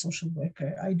do as a social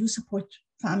worker. I do support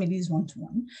families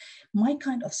one-to-one. My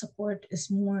kind of support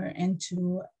is more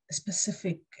into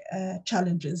specific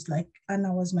challenges, like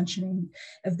Anna was mentioning,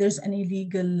 if there's any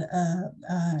legal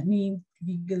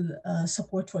legal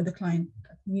support for the client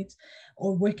needs,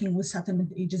 or working with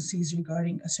settlement agencies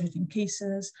regarding certain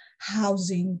cases,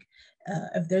 housing,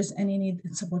 if there's any need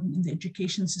in support in the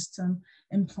education system,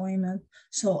 employment.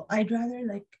 So I'd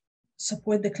rather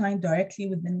support the client directly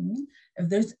with the need. If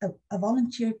there's a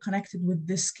volunteer connected with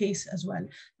this case as well,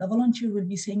 the volunteer will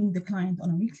be seeing the client on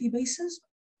a weekly basis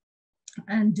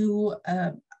and do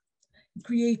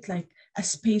create a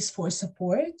space for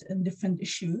support in different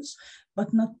issues,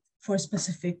 but not for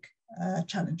specific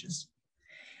challenges.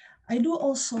 I do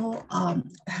also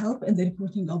help in the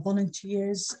recruiting of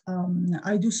volunteers.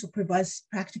 I do supervise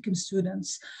practicum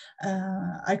students.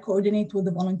 I coordinate with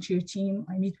the volunteer team.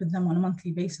 I meet with them on a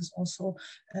monthly basis also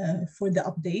for the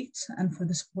updates and for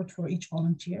the support for each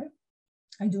volunteer.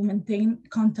 I do maintain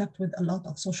contact with a lot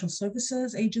of social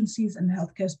services agencies and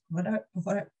healthcare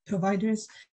providers,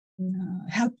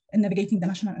 help in navigating the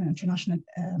national and international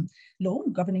law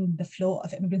governing the flow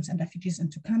of immigrants and refugees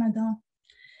into Canada.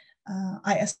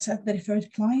 I assess the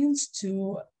referred clients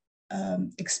to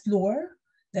explore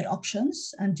their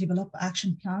options and develop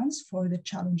action plans for the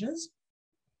challenges.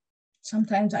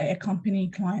 Sometimes I accompany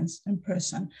clients in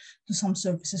person to some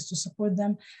services to support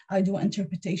them. I do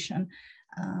interpretation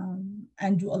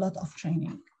and do a lot of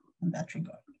training in that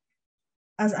regard.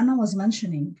 As Anna was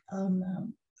mentioning,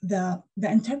 the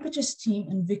interpreters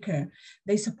team in VICCIR,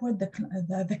 they support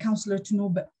the counselor to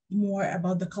know more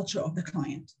about the culture of the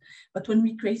client. But when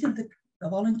we created the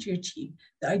volunteer team,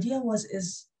 the idea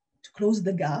is to close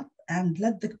the gap and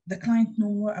let the client know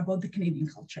more about the Canadian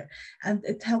culture. And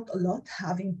it helped a lot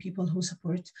having people who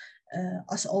support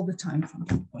us all the time from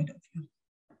that point of view.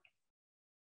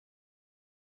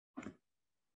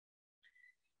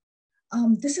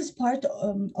 This is part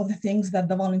of the things that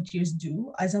the volunteers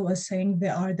do. As I was saying, they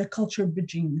are the culture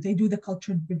bridging. They do the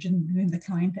culture bridging between the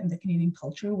client and the Canadian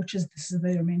culture, this is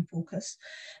their main focus.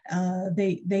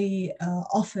 They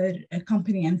offer a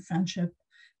company and friendship,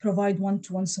 provide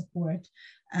one-to-one support,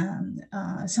 and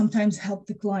sometimes help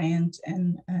the client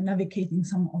in navigating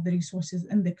some of the resources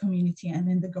in the community and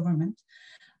in the government.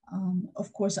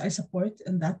 Of course, I support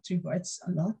in that regards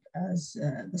a lot as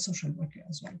the social worker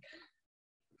as well.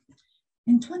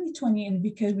 In 2020, in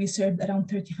VICCIR, we served around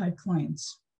 35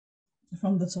 clients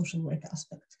from the social work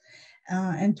aspect.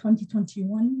 In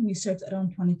 2021, we served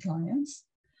around 20 clients.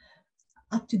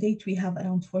 Up to date, we have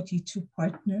around 42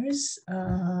 partners,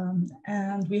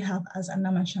 and we have, as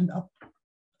Anna mentioned,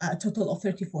 a total of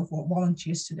 34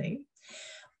 volunteers today.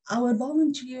 Our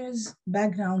volunteers'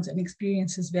 backgrounds and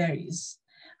experiences varies.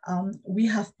 We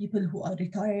have people who are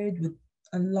retired with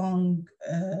a long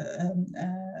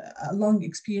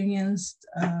experienced,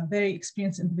 very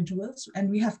experienced individuals. And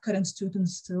we have current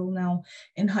students still now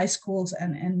in high schools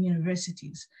and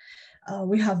universities.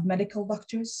 We have medical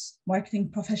doctors, marketing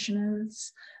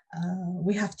professionals,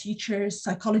 we have teachers,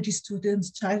 psychology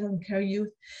students, child and care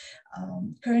youth.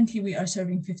 Currently, we are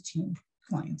serving 15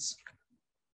 clients.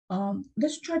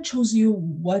 This chart shows you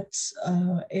what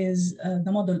is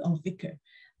the model of VICCIR.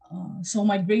 So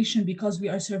migration, because we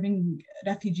are serving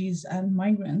refugees and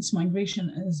migrants, migration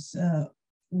is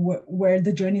where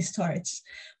the journey starts.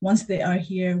 Once they are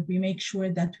here, we make sure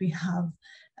that we have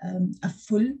a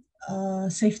full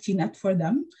safety net for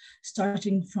them,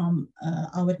 starting from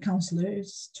our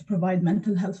counselors to provide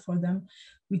mental health for them.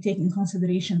 We take in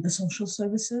consideration the social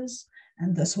services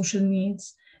and the social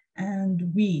needs,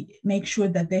 and we make sure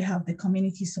that they have the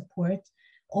community support.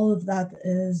 All of that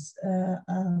is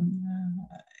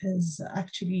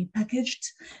actually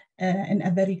packaged in a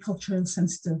very cultural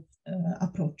sensitive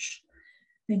approach.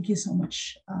 Thank you so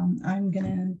much. I'm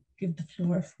gonna give the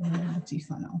floor for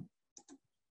Latifa now.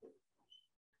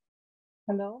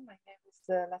 Hello, my name is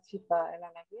Latifa El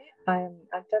Alawi. I'm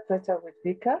an interpreter with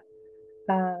VICCIR,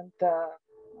 and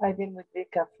I've been with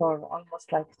VICCIR for almost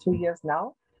 2 years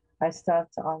now. I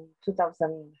started on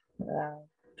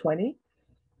 2020.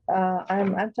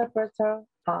 I'm an interpreter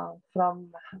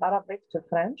from Arabic to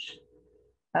French,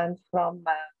 and from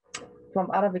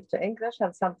Arabic to English,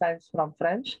 and sometimes from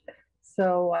French.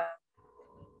 So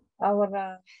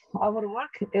Our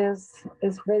work is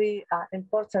very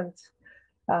important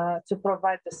to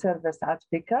provide the service at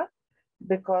VICCIR,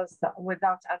 because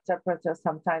without interpreters,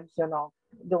 sometimes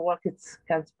the work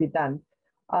can't be done.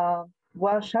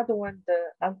 While shadowing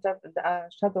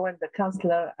shadowing the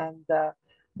counselor and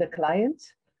the client,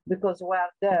 because we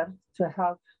are there to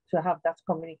have that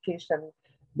communication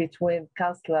between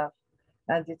counselor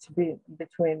and between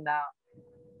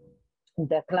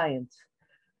the client.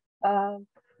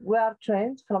 We are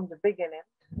trained from the beginning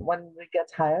when we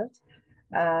get hired,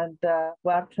 and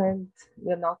we are trained,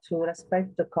 to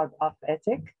respect the code of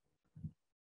ethic,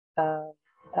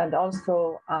 and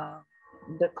also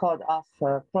the code of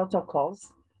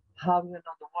protocols, how the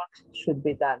work should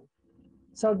be done.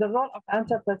 So the role of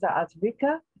interpreter at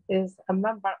VICCIR is a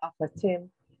member of a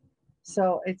team.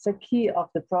 So it's a key of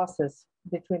the process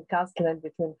between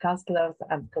counselors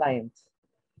and clients.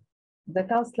 The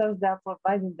counselors, they are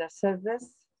providing their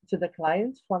service to the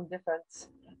clients from different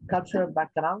cultural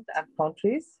background and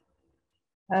countries.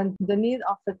 And the need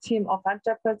of a team of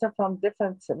interpreters from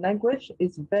different language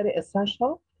is very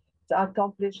essential to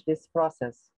accomplish this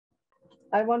process.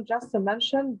 I want just to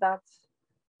mention that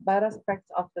by respect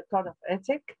of the code of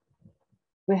ethic,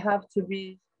 we have to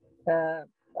be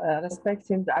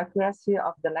respecting the accuracy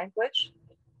of the language.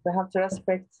 We have to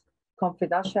respect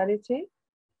confidentiality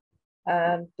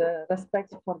and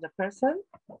respect for the person,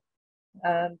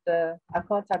 and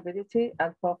accountability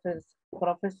and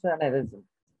professionalism.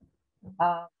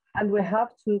 And we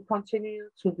have to continue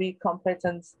to be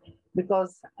competent,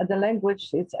 because the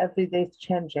language is every day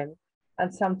changing.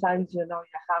 And sometimes, you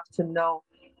have to know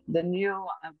the new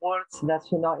words that,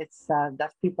 it's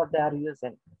that people they are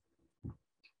using.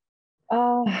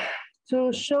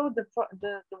 To show the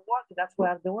work that we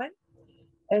are doing,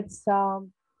 it's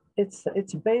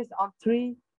based on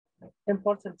three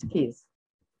important keys.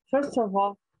 First of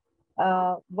all,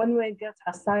 when we get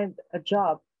assigned a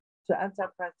job to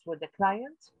interpret with the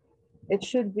client, it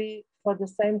should be for the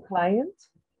same client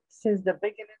since the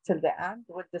beginning till the end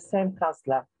with the same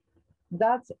counselor.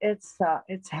 That it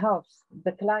helps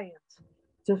the client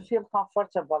to feel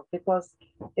comfortable, because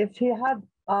if he had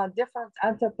a different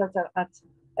interpreter at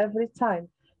every time,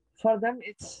 for them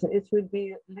it will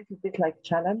be a little bit like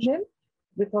challenging,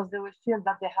 because they will feel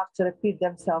that they have to repeat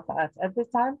themselves at every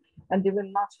time, and they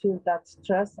will not feel that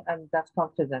stress and that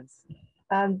confidence.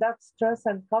 And that stress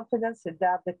and confidence, they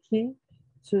are the key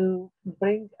to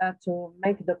bring to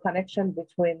make the connection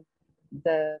between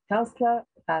the counselor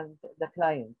and the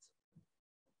client.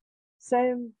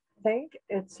 Same thing,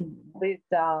 it's with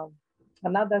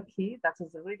another key that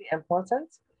is really important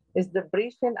is the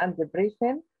briefing and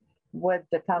debriefing with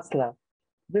the counselor.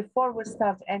 Before we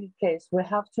start any case, we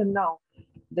have to know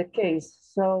the case.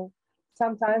 So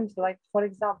sometimes, like for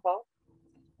example,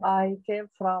 I came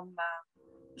from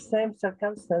same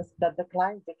circumstance that the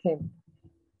client came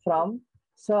from,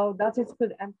 so that it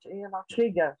could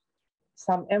trigger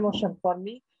some emotion for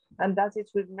me, and that it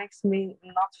would makes me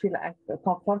not feel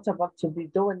comfortable to be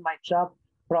doing my job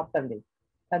properly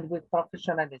and with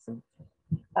professionalism.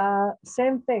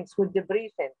 Same things with the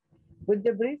briefing. With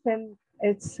the briefing,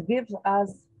 it gives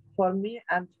us, for me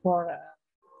and for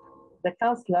the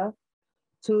counselor,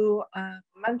 to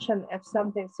mention if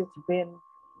something's been,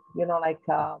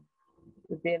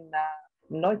 been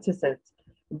noticed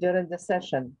during the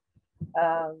session.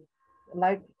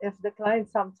 Like if the client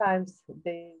sometimes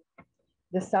they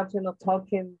start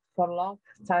talking for a long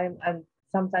time, and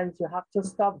sometimes you have to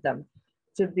stop them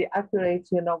to be accurate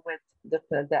with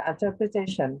the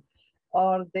interpretation,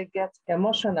 or they get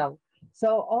emotional.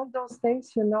 So all those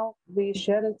things we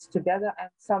share it together, and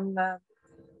some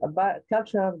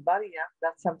cultural barrier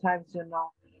that sometimes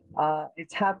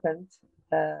it happened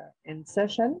in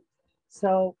session.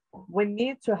 So we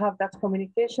need to have that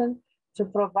communication to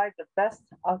provide the best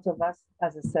out of us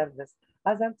as a service,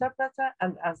 as an interpreter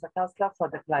and as a counselor for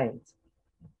the client.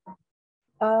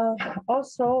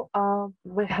 Also,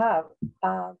 we have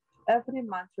every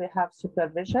month we have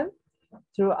supervision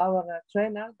through our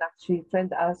trainer that she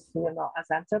trained us, as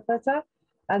an interpreter,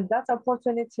 and that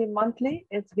opportunity monthly,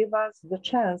 it gives us the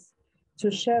chance to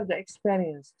share the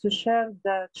experience, to share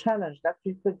the challenge that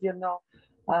we could,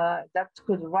 that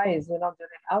could rise, during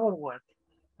our work.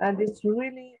 And it's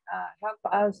really help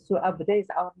us to update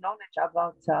our knowledge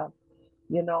about,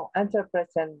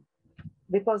 interpreting,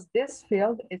 because this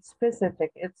field is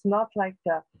specific. It's not like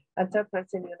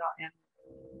interpreting,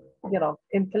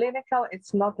 in clinical.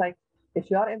 It's not like if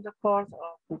you are in the court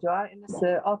or if you are in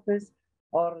the office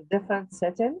or different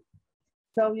setting.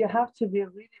 So you have to be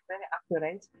really very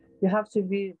accurate. You have to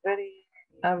be very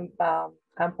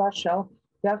impartial.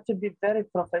 You have to be very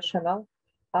professional.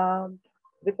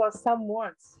 because some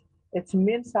words, it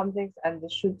means something and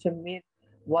it should mean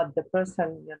what the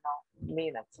person,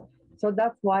 mean it. So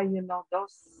that's why,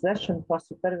 those sessions for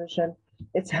supervision,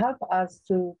 it's help us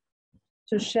to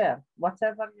share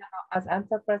whatever, as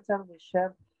interpreter, we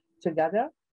share together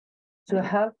to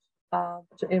help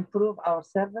to improve our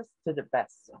service to the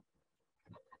best.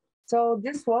 So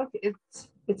this work, it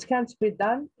can't be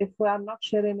done if we are not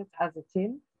sharing it as a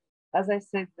team. As I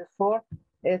said before,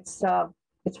 it's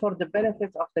for the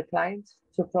benefit of the client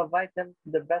to provide them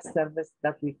the best service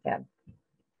that we can.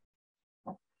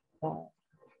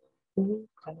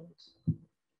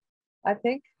 I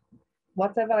think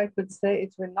whatever I could say,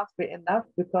 it will not be enough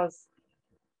because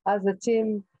as a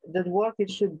team, the work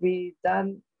it should be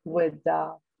done with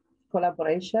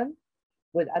collaboration,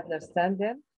 with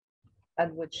understanding,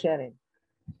 and with sharing.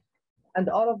 And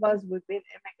all of us, we've been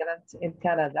immigrants in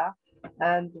Canada,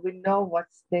 and we know what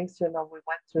things, we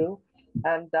went through.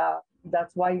 And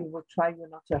that's why we will try,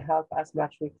 to help as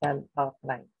much we can our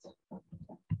clients.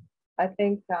 I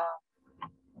think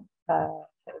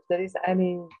if there is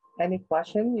any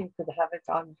question, you could have it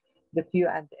on the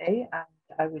Q&A, and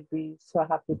I will be so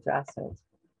happy to answer it.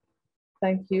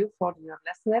 Thank you for your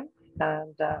listening,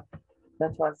 and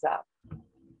that was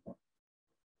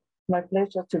my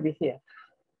pleasure to be here.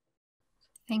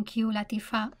 Thank you,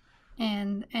 Latifa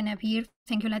and Abir.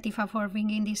 Thank you, Latifa, for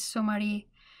bringing this summary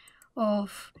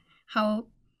of how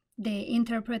the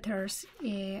interpreters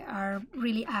are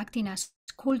really acting as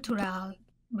cultural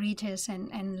bridges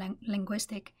and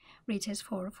linguistic bridges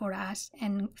for us.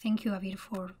 And thank you, Abir,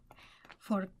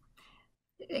 for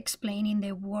explaining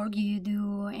the work you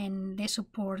do and the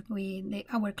support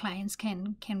our clients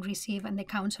can receive, and the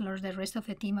counselors, the rest of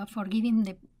the team, for giving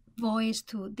the voice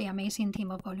to the amazing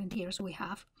team of volunteers we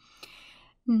have.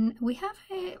 We have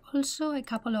also a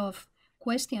couple of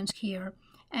questions here,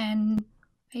 and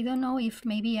I don't know if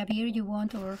maybe Abir you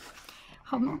want, or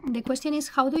the question is,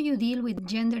 how do you deal with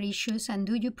gender issues, and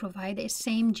do you provide a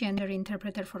same gender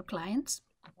interpreter for clients?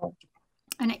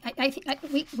 And I think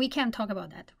we can talk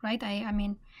about that, right? I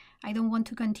mean, I don't want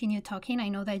to continue talking. I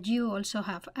know that you also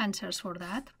have answers for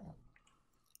that.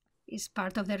 It's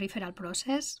part of the referral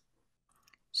process.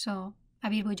 So,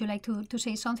 Abir, would you like to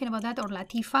say something about that? Or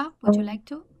Latifa, would you like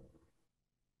to?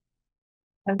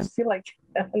 I'm still like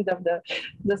end of the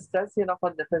stress,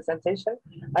 for the presentation.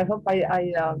 I hope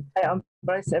I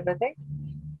embrace everything.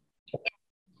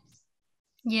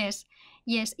 Yes.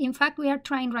 In fact, we are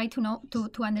trying right to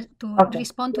Okay.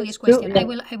 respond to this question.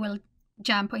 I will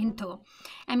jump into.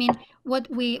 I mean, what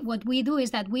we do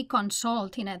is that we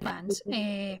consult in advance,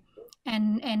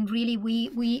 and really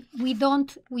we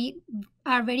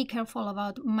are very careful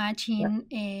about matching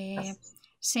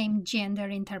same gender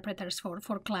interpreters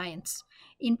for clients.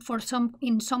 In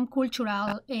some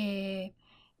cultural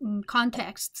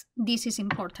contexts, this is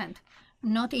important.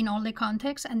 Not in all the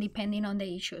contexts and depending on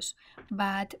the issues,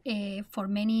 but for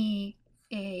many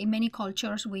in many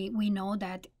cultures, we know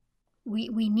that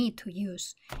we need to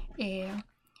use a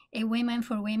woman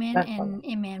for women and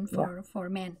a man for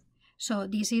men. So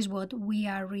this is what we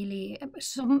are really.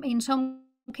 In some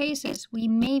cases, we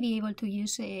may be able to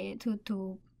use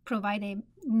to provide a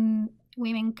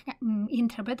women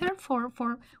interpreter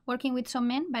for working with some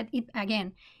men, but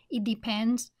it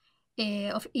depends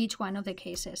of each one of the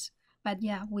cases. But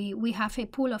yeah, we have a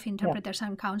pool of interpreters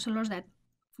and counselors that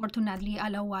fortunately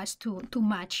allow us to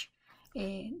match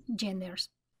genders.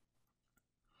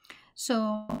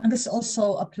 So, and this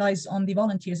also applies on the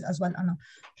volunteers as well, Anna.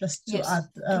 Just to add,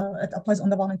 it applies on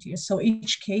the volunteers. So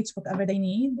each case, whatever they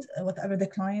need, whatever the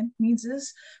client needs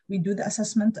is, we do the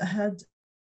assessment ahead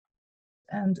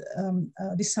and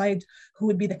decide who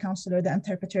will be the counselor, the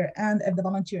interpreter, and if the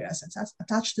volunteer is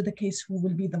attached to the case, who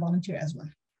will be the volunteer as well.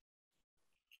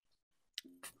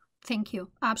 Thank you.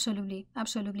 Absolutely.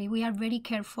 We are very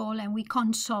careful and we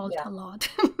consult a lot.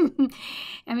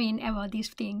 I mean, about these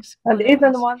things. And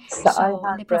even once I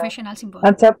had the professionals involved.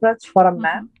 Interpret for a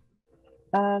man,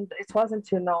 and it wasn't,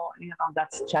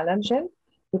 that's challenging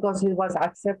because he was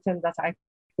accepting that I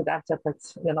could interpret,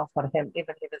 for him,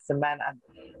 even if it's a man and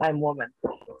I'm woman.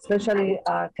 Especially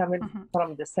coming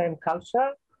from the same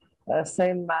culture,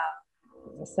 same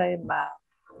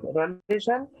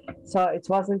religion. So it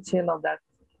wasn't, that.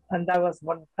 And that was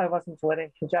when I wasn't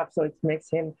wearing hijab, so it makes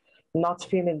him not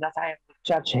feeling that I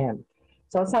judge him.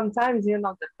 So sometimes, the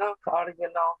look or,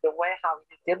 the way how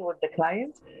you deal with the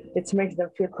client, it makes them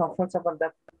feel comfortable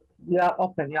that you are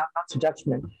open, you are not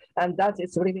judgment. And that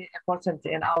is really important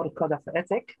in our code of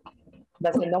ethics,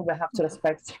 that, we have to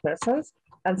respect persons.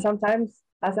 And sometimes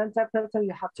as an interpreter,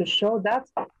 you have to show that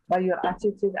by your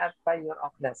attitude and by your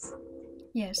openness.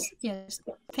 Yes, yes.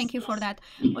 Thank you for that.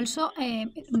 Also,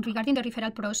 regarding the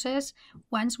referral process,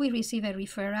 once we receive a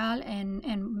referral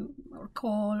and or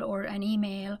call or an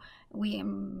email, we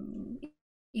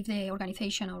if the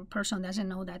organization or person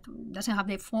doesn't have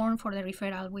the form for the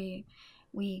referral, we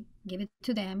give it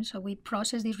to them. So we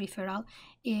process this referral.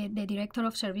 The director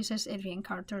of services, Adrian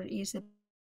Carter, is the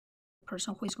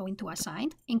person who is going to assign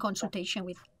in consultation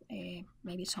with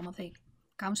maybe some of the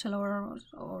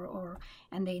counselors or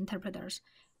and the interpreters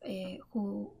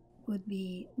who would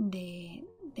be the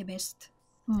best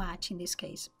match in this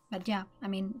case. But yeah, I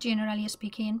mean, generally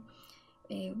speaking,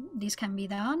 this can be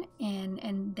done,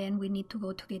 and then we need to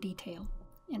go to the detail,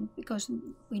 and because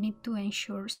we need to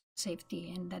ensure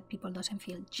safety and that people doesn't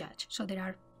feel judged. So there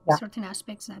are certain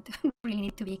aspects that really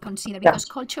need to be considered, because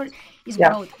culture is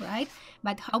broad, right?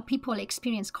 But how people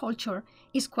experience culture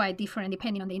is quite different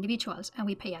depending on the individuals, and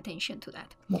we pay attention to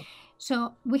that.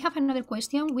 So we have another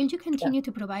question. Will you continue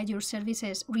to provide your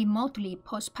services remotely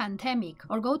post-pandemic,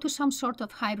 or go to some sort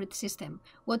of hybrid system?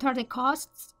 What are the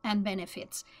costs and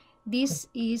benefits? This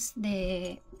is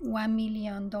the $1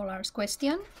 million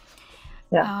question.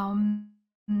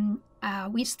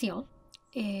 We still,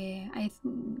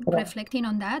 reflecting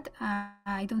on that,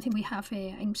 I don't think we have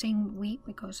I'm saying we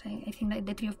because I think that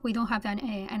the three of we don't have an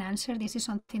answer. This is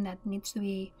something that needs to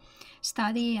be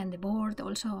studied, and the board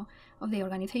also of the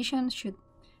organization should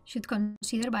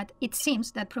consider. But it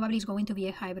seems that probably is going to be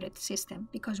a hybrid system,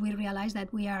 because we realize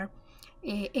that we are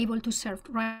able to serve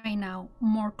right now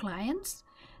more clients.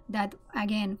 That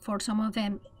again, for some of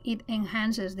them, it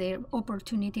enhances their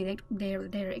opportunity,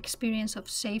 their experience of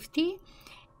safety,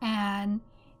 and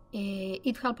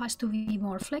it helps us to be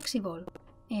more flexible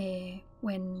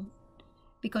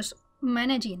because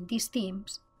managing these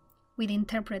teams with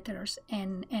interpreters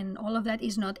and all of that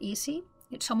is not easy.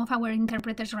 Some of our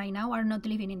interpreters right now are not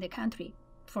living in the country.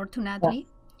 Fortunately,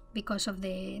 because of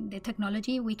the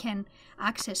technology, we can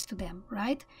access to them,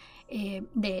 right?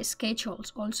 The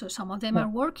schedules also, some of them are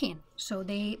working, so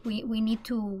we need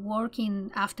to work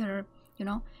in after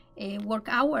work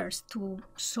hours to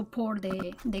support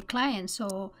the clients.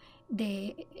 So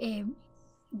the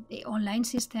online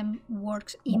system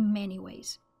works in many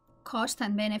ways. Cost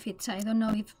and benefits, I don't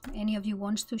know if any of you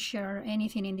wants to share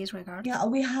anything in this regard. Yeah,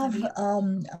 we have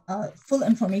full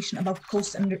information about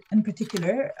cost in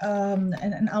particular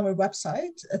in our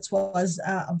website. It was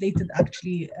updated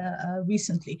actually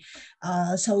recently.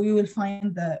 So you will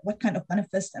find what kind of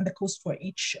benefits and the cost for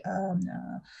each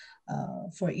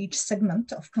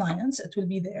segment of clients. It will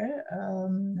be there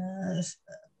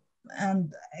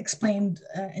and explained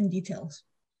in details.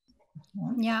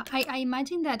 Yeah, I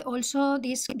imagine that also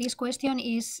this question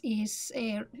is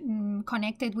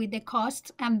connected with the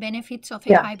costs and benefits of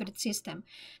a hybrid system,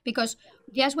 because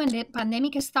just when the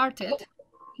pandemic started,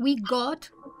 we got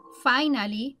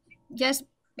finally, just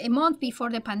a month before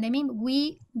the pandemic,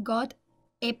 we got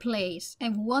a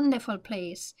wonderful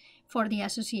place for the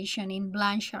association in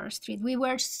Blanchard Street. We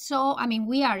were so,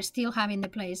 we are still having the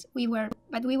place. We were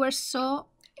so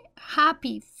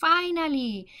happy.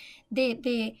 Finally,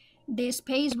 the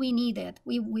space we needed.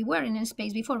 We were in a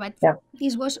space before, but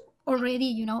this was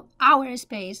already, our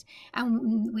space.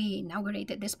 And we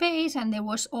inaugurated the space, and there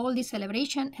was all this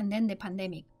celebration, and then the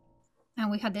pandemic. And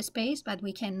we had the space, but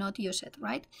we cannot use it,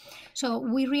 right? So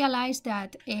we realized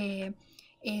that there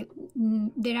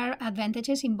are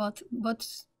advantages in both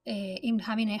in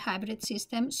having a hybrid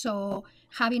system. So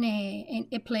having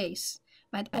a place,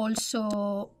 but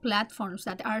also platforms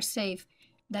that are safe,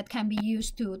 that can be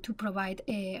used to provide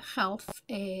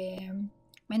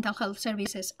mental health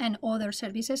services and other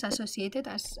services associated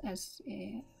as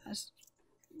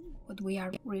what we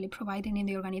are really providing in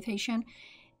the organization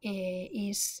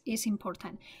is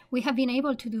important. We have been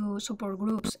able to do support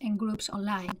groups and groups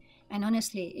online, and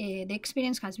honestly, the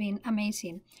experience has been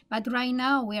amazing. But right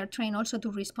now, we are trying also to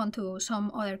respond to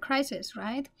some other crises,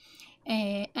 right?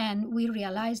 And we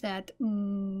realize that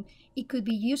it could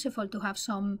be useful to have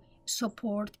some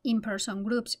support in-person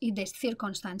groups if the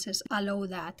circumstances allow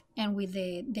that, and with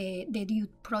the due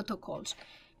protocols.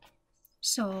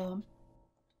 So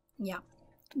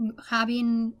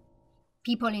having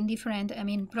people in different,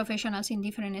 professionals in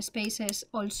different spaces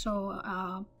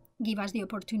also give us the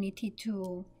opportunity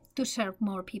to serve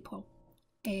more people,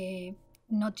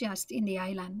 not just in the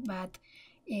island, but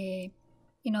in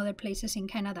other places in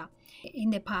Canada.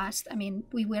 In the past,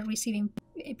 we were receiving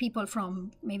people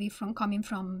coming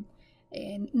from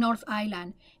North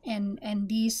Island, and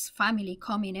this family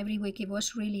coming every week. It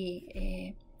was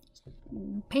really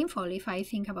painful if I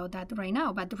think about that right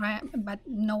now. But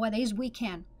nowadays we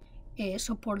can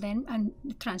support them, and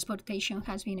transportation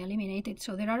has been eliminated.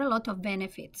 So there are a lot of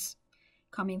benefits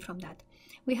coming from that.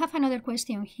 We have another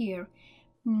question here.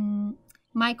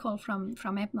 Michael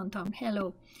from Edmonton.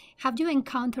 Hello. Have you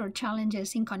encountered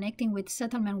challenges in connecting with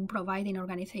settlement providing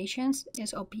organizations,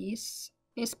 SOPs,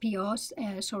 SPOs,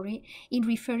 in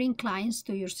referring clients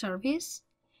to your service?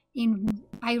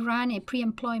 I ran a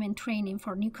pre-employment training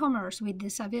for newcomers with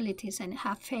disabilities and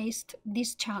have faced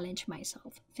this challenge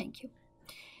myself. Thank you.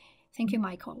 Thank you,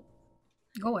 Michael.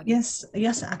 Go ahead.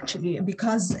 Yes, actually,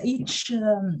 because each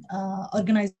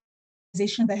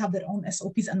organization, they have their own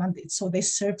SOPs and mandates, so they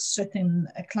serve certain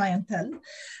clientele.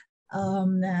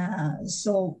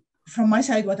 So from my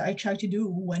side, what I try to do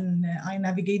when I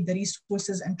navigate the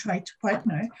resources and try to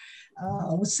partner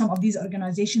with some of these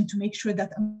organizations to make sure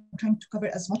that I'm trying to cover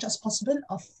as much as possible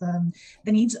of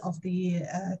the needs of the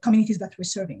communities that we're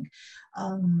serving.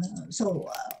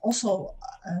 Also,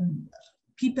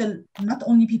 people, not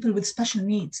only people with special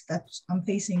needs that I'm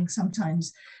facing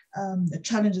sometimes, the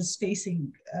challenges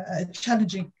facing,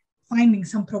 challenging finding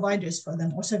some providers for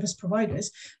them or service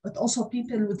providers, but also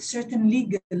people with certain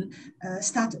legal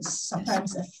status.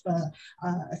 Sometimes if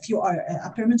you are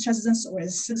a permanent resident or a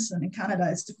citizen in Canada,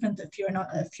 it's different if you're not,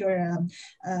 if you're a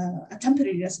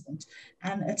temporary resident.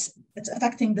 And it's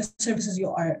affecting the services you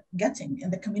are getting in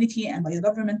the community and by the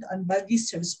government and by these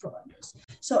service providers.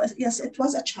 So yes, it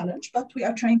was a challenge, but we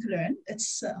are trying to learn.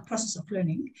 It's a process of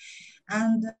learning.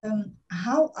 And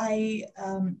how I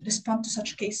respond to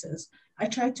such cases, I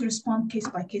try to respond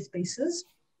case-by-case basis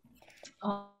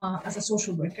as a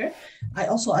social worker. I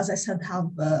also, as I said, have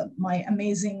my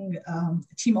amazing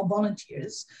team of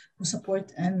volunteers who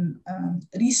support in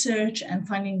research and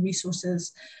finding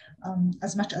resources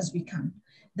as much as we can.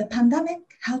 The pandemic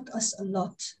helped us a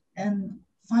lot in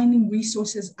finding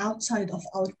resources outside of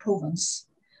our province,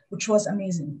 which was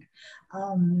amazing.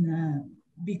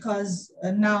 Because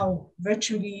now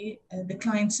virtually the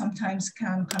clients sometimes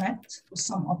can connect with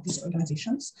some of these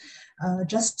organizations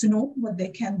just to know what they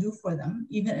can do for them,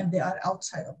 even if they are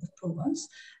outside of the province,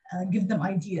 give them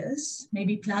ideas,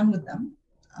 maybe plan with them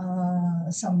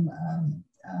some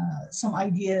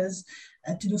ideas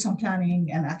to do some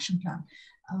planning and action plan.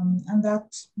 And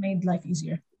that made life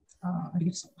easier, I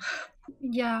believe so.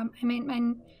 Yeah, I mean,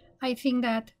 and I think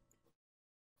that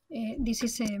this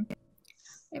is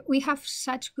we have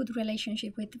such good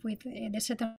relationship with the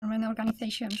settlement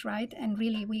organizations, right? And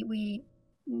really,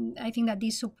 I think that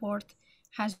this support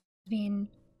has been,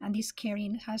 and this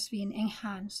caring has been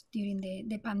enhanced during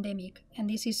the pandemic. And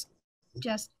this is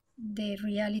just the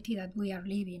reality that we are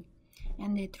living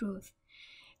and the truth.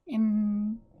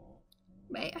 There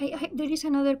is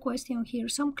another question here.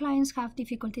 Some clients have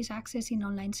difficulties accessing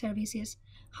online services.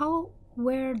 How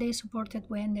were they supported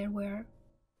when there were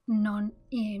no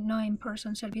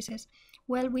in-person services?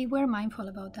 Well, we were mindful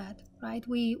about that, right?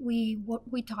 We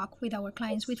talk with our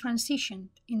clients. We transitioned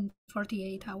in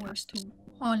 48 hours to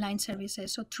online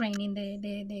services, so training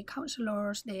the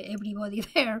counselors, everybody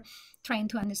there, trying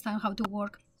to understand how to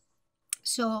work.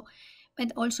 So,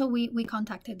 but also we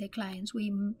contacted the clients.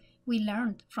 We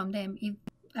learned from them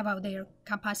about their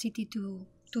capacity to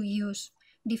use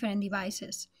different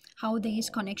devices, how this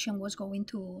connection was going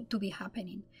to be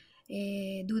happening.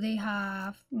 Do they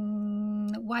have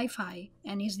Wi-Fi,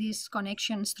 and is this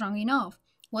connection strong enough?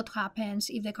 What happens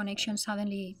if the connection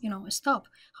suddenly, stop?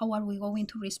 How are we going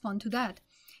to respond to that?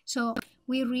 So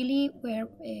we really were.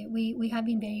 We have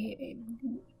been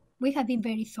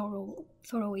very thorough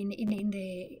in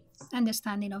the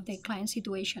understanding of the client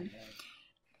situation.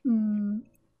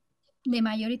 The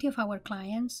majority of our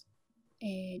clients,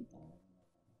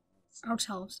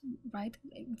 ourselves, right?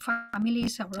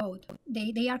 Families abroad,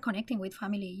 they are connecting with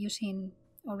family using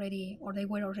already, or they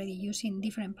were already using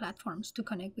different platforms to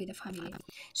connect with the family.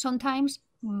 Sometimes,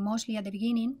 mostly at the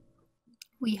beginning,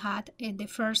 we had the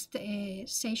first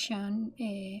session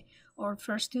or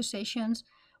first two sessions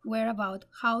were about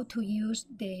how to use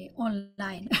the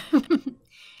online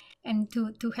and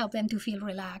to help them to feel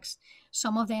relaxed.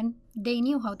 Some of them, they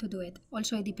knew how to do it.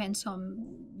 Also, it depends on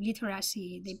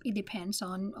literacy. It depends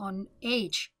on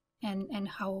age and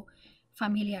how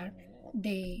familiar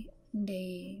they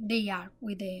are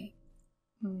with the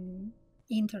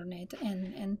internet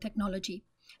and technology.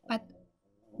 But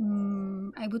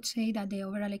I would say that the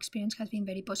overall experience has been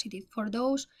very positive. For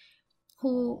those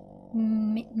who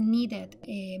needed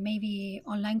maybe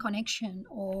online connection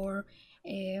or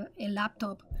a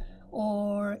laptop,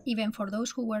 or even for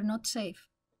those who were not safe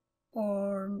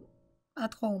or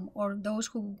at home, or those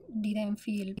who didn't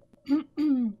feel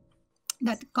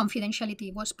that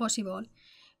confidentiality was possible,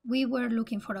 we were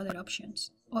looking for other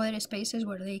options, other spaces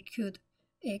where they could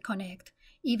connect,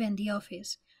 even the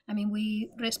office. I mean, we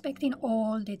respecting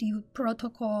all the due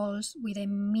protocols with a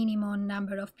minimum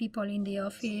number of people in the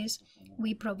office.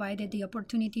 We provided the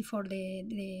opportunity for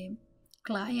the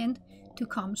client to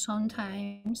come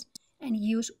sometimes and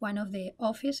use one of the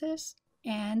offices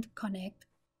and connect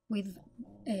with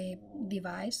a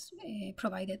device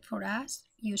provided for us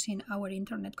using our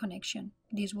internet connection.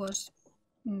 This was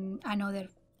another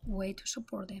way to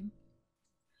support them.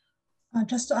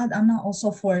 Just to add, Anna,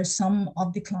 also for some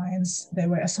of the clients, they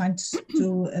were assigned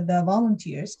to the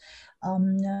volunteers.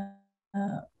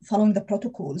 Following the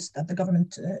protocols that the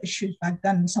government issued back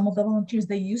then, some of the volunteers,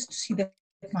 they used to see the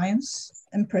clients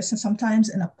in person, sometimes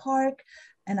in a park,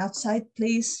 an outside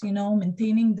place,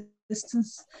 maintaining the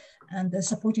distance and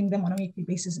supporting them on a weekly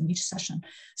basis in each session.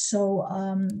 So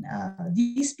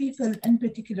these people in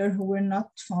particular who were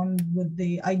not fond with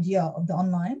the idea of the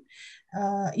online,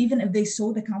 even if they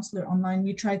saw the counselor online,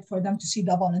 we tried for them to see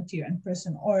the volunteer in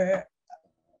person or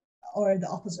the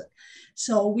opposite.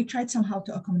 So we tried somehow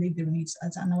to accommodate their needs,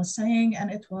 as Anna was saying, and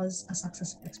it was a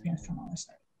successful experience from our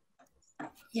side.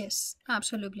 Yes,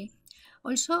 absolutely.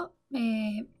 Also,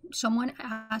 someone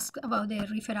asked about the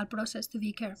referral process to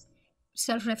VICCIR.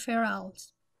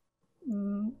 Self-referrals,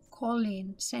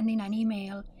 calling, sending an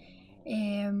email,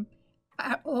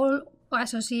 all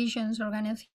associations,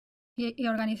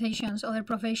 organizations, other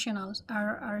professionals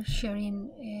are sharing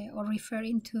or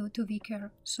referring to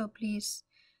VICCIR. So please,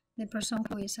 the person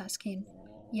who is asking,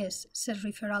 yes,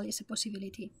 self-referral is a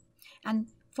possibility. And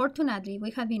fortunately,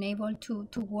 we have been able to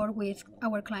work with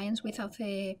our clients without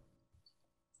a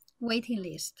waiting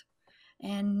list.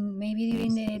 And maybe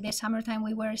during the summertime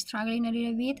we were struggling a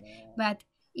little bit, but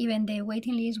even the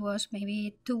waiting list was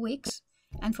maybe 2 weeks.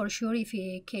 And for sure, if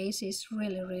a case is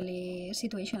really a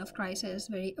situation of crisis,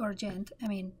 very urgent, I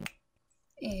mean,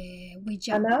 we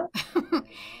jump. Anna?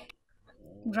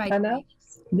 Right. Anna,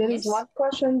 there Yes. is one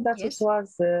question that Yes. it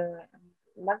was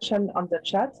mentioned on the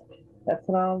chat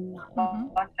from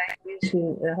one lady.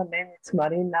 Her name is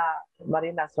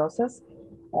Marina Rosas.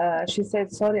 She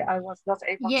said, sorry, I was not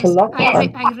able to log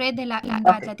on. I read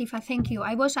that, Latifa. Thank you.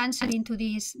 I was answering to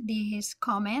this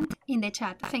comment in the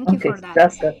chat. Thank you for that.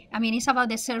 That's it. I mean, it's about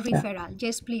the self-referral. Yeah.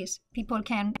 Yes, please. People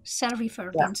can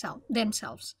self-refer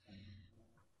themselves.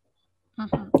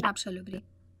 Absolutely.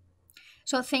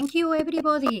 So thank you,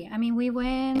 everybody. I mean, we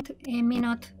went a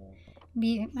minute,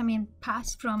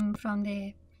 past from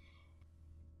the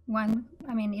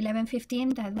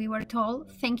 11:15 that we were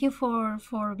told. Thank you for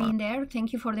being there.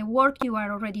 Thank you for the work you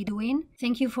are already doing.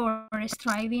 Thank you for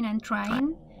striving and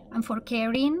trying and for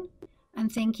caring.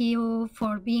 And thank you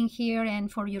for being here and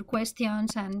for your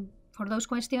questions and for those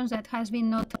questions that has been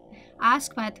not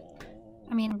asked. But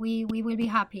I mean, we will be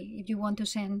happy if you want to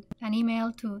send an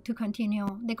email to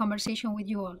continue the conversation with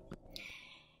you all.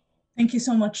 Thank you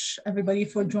so much, everybody,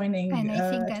 for joining. And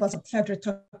I think it was a pleasure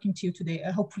talking to you today.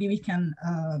 Hopefully we can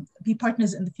be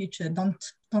partners in the future.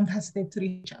 Don't hesitate to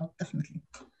reach out, definitely.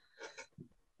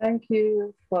 Thank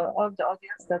you for all the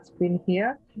audience that's been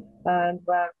here. And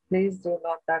please do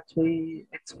note that we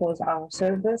expose our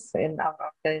service in our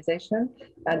organization.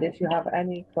 And if you have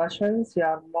any questions, you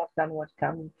are more than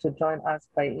welcome to join us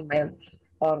by email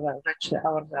or reach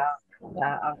our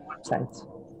website.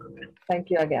 Thank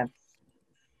you again.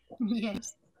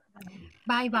 Yes.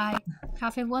 Bye-bye.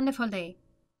 Have a wonderful day.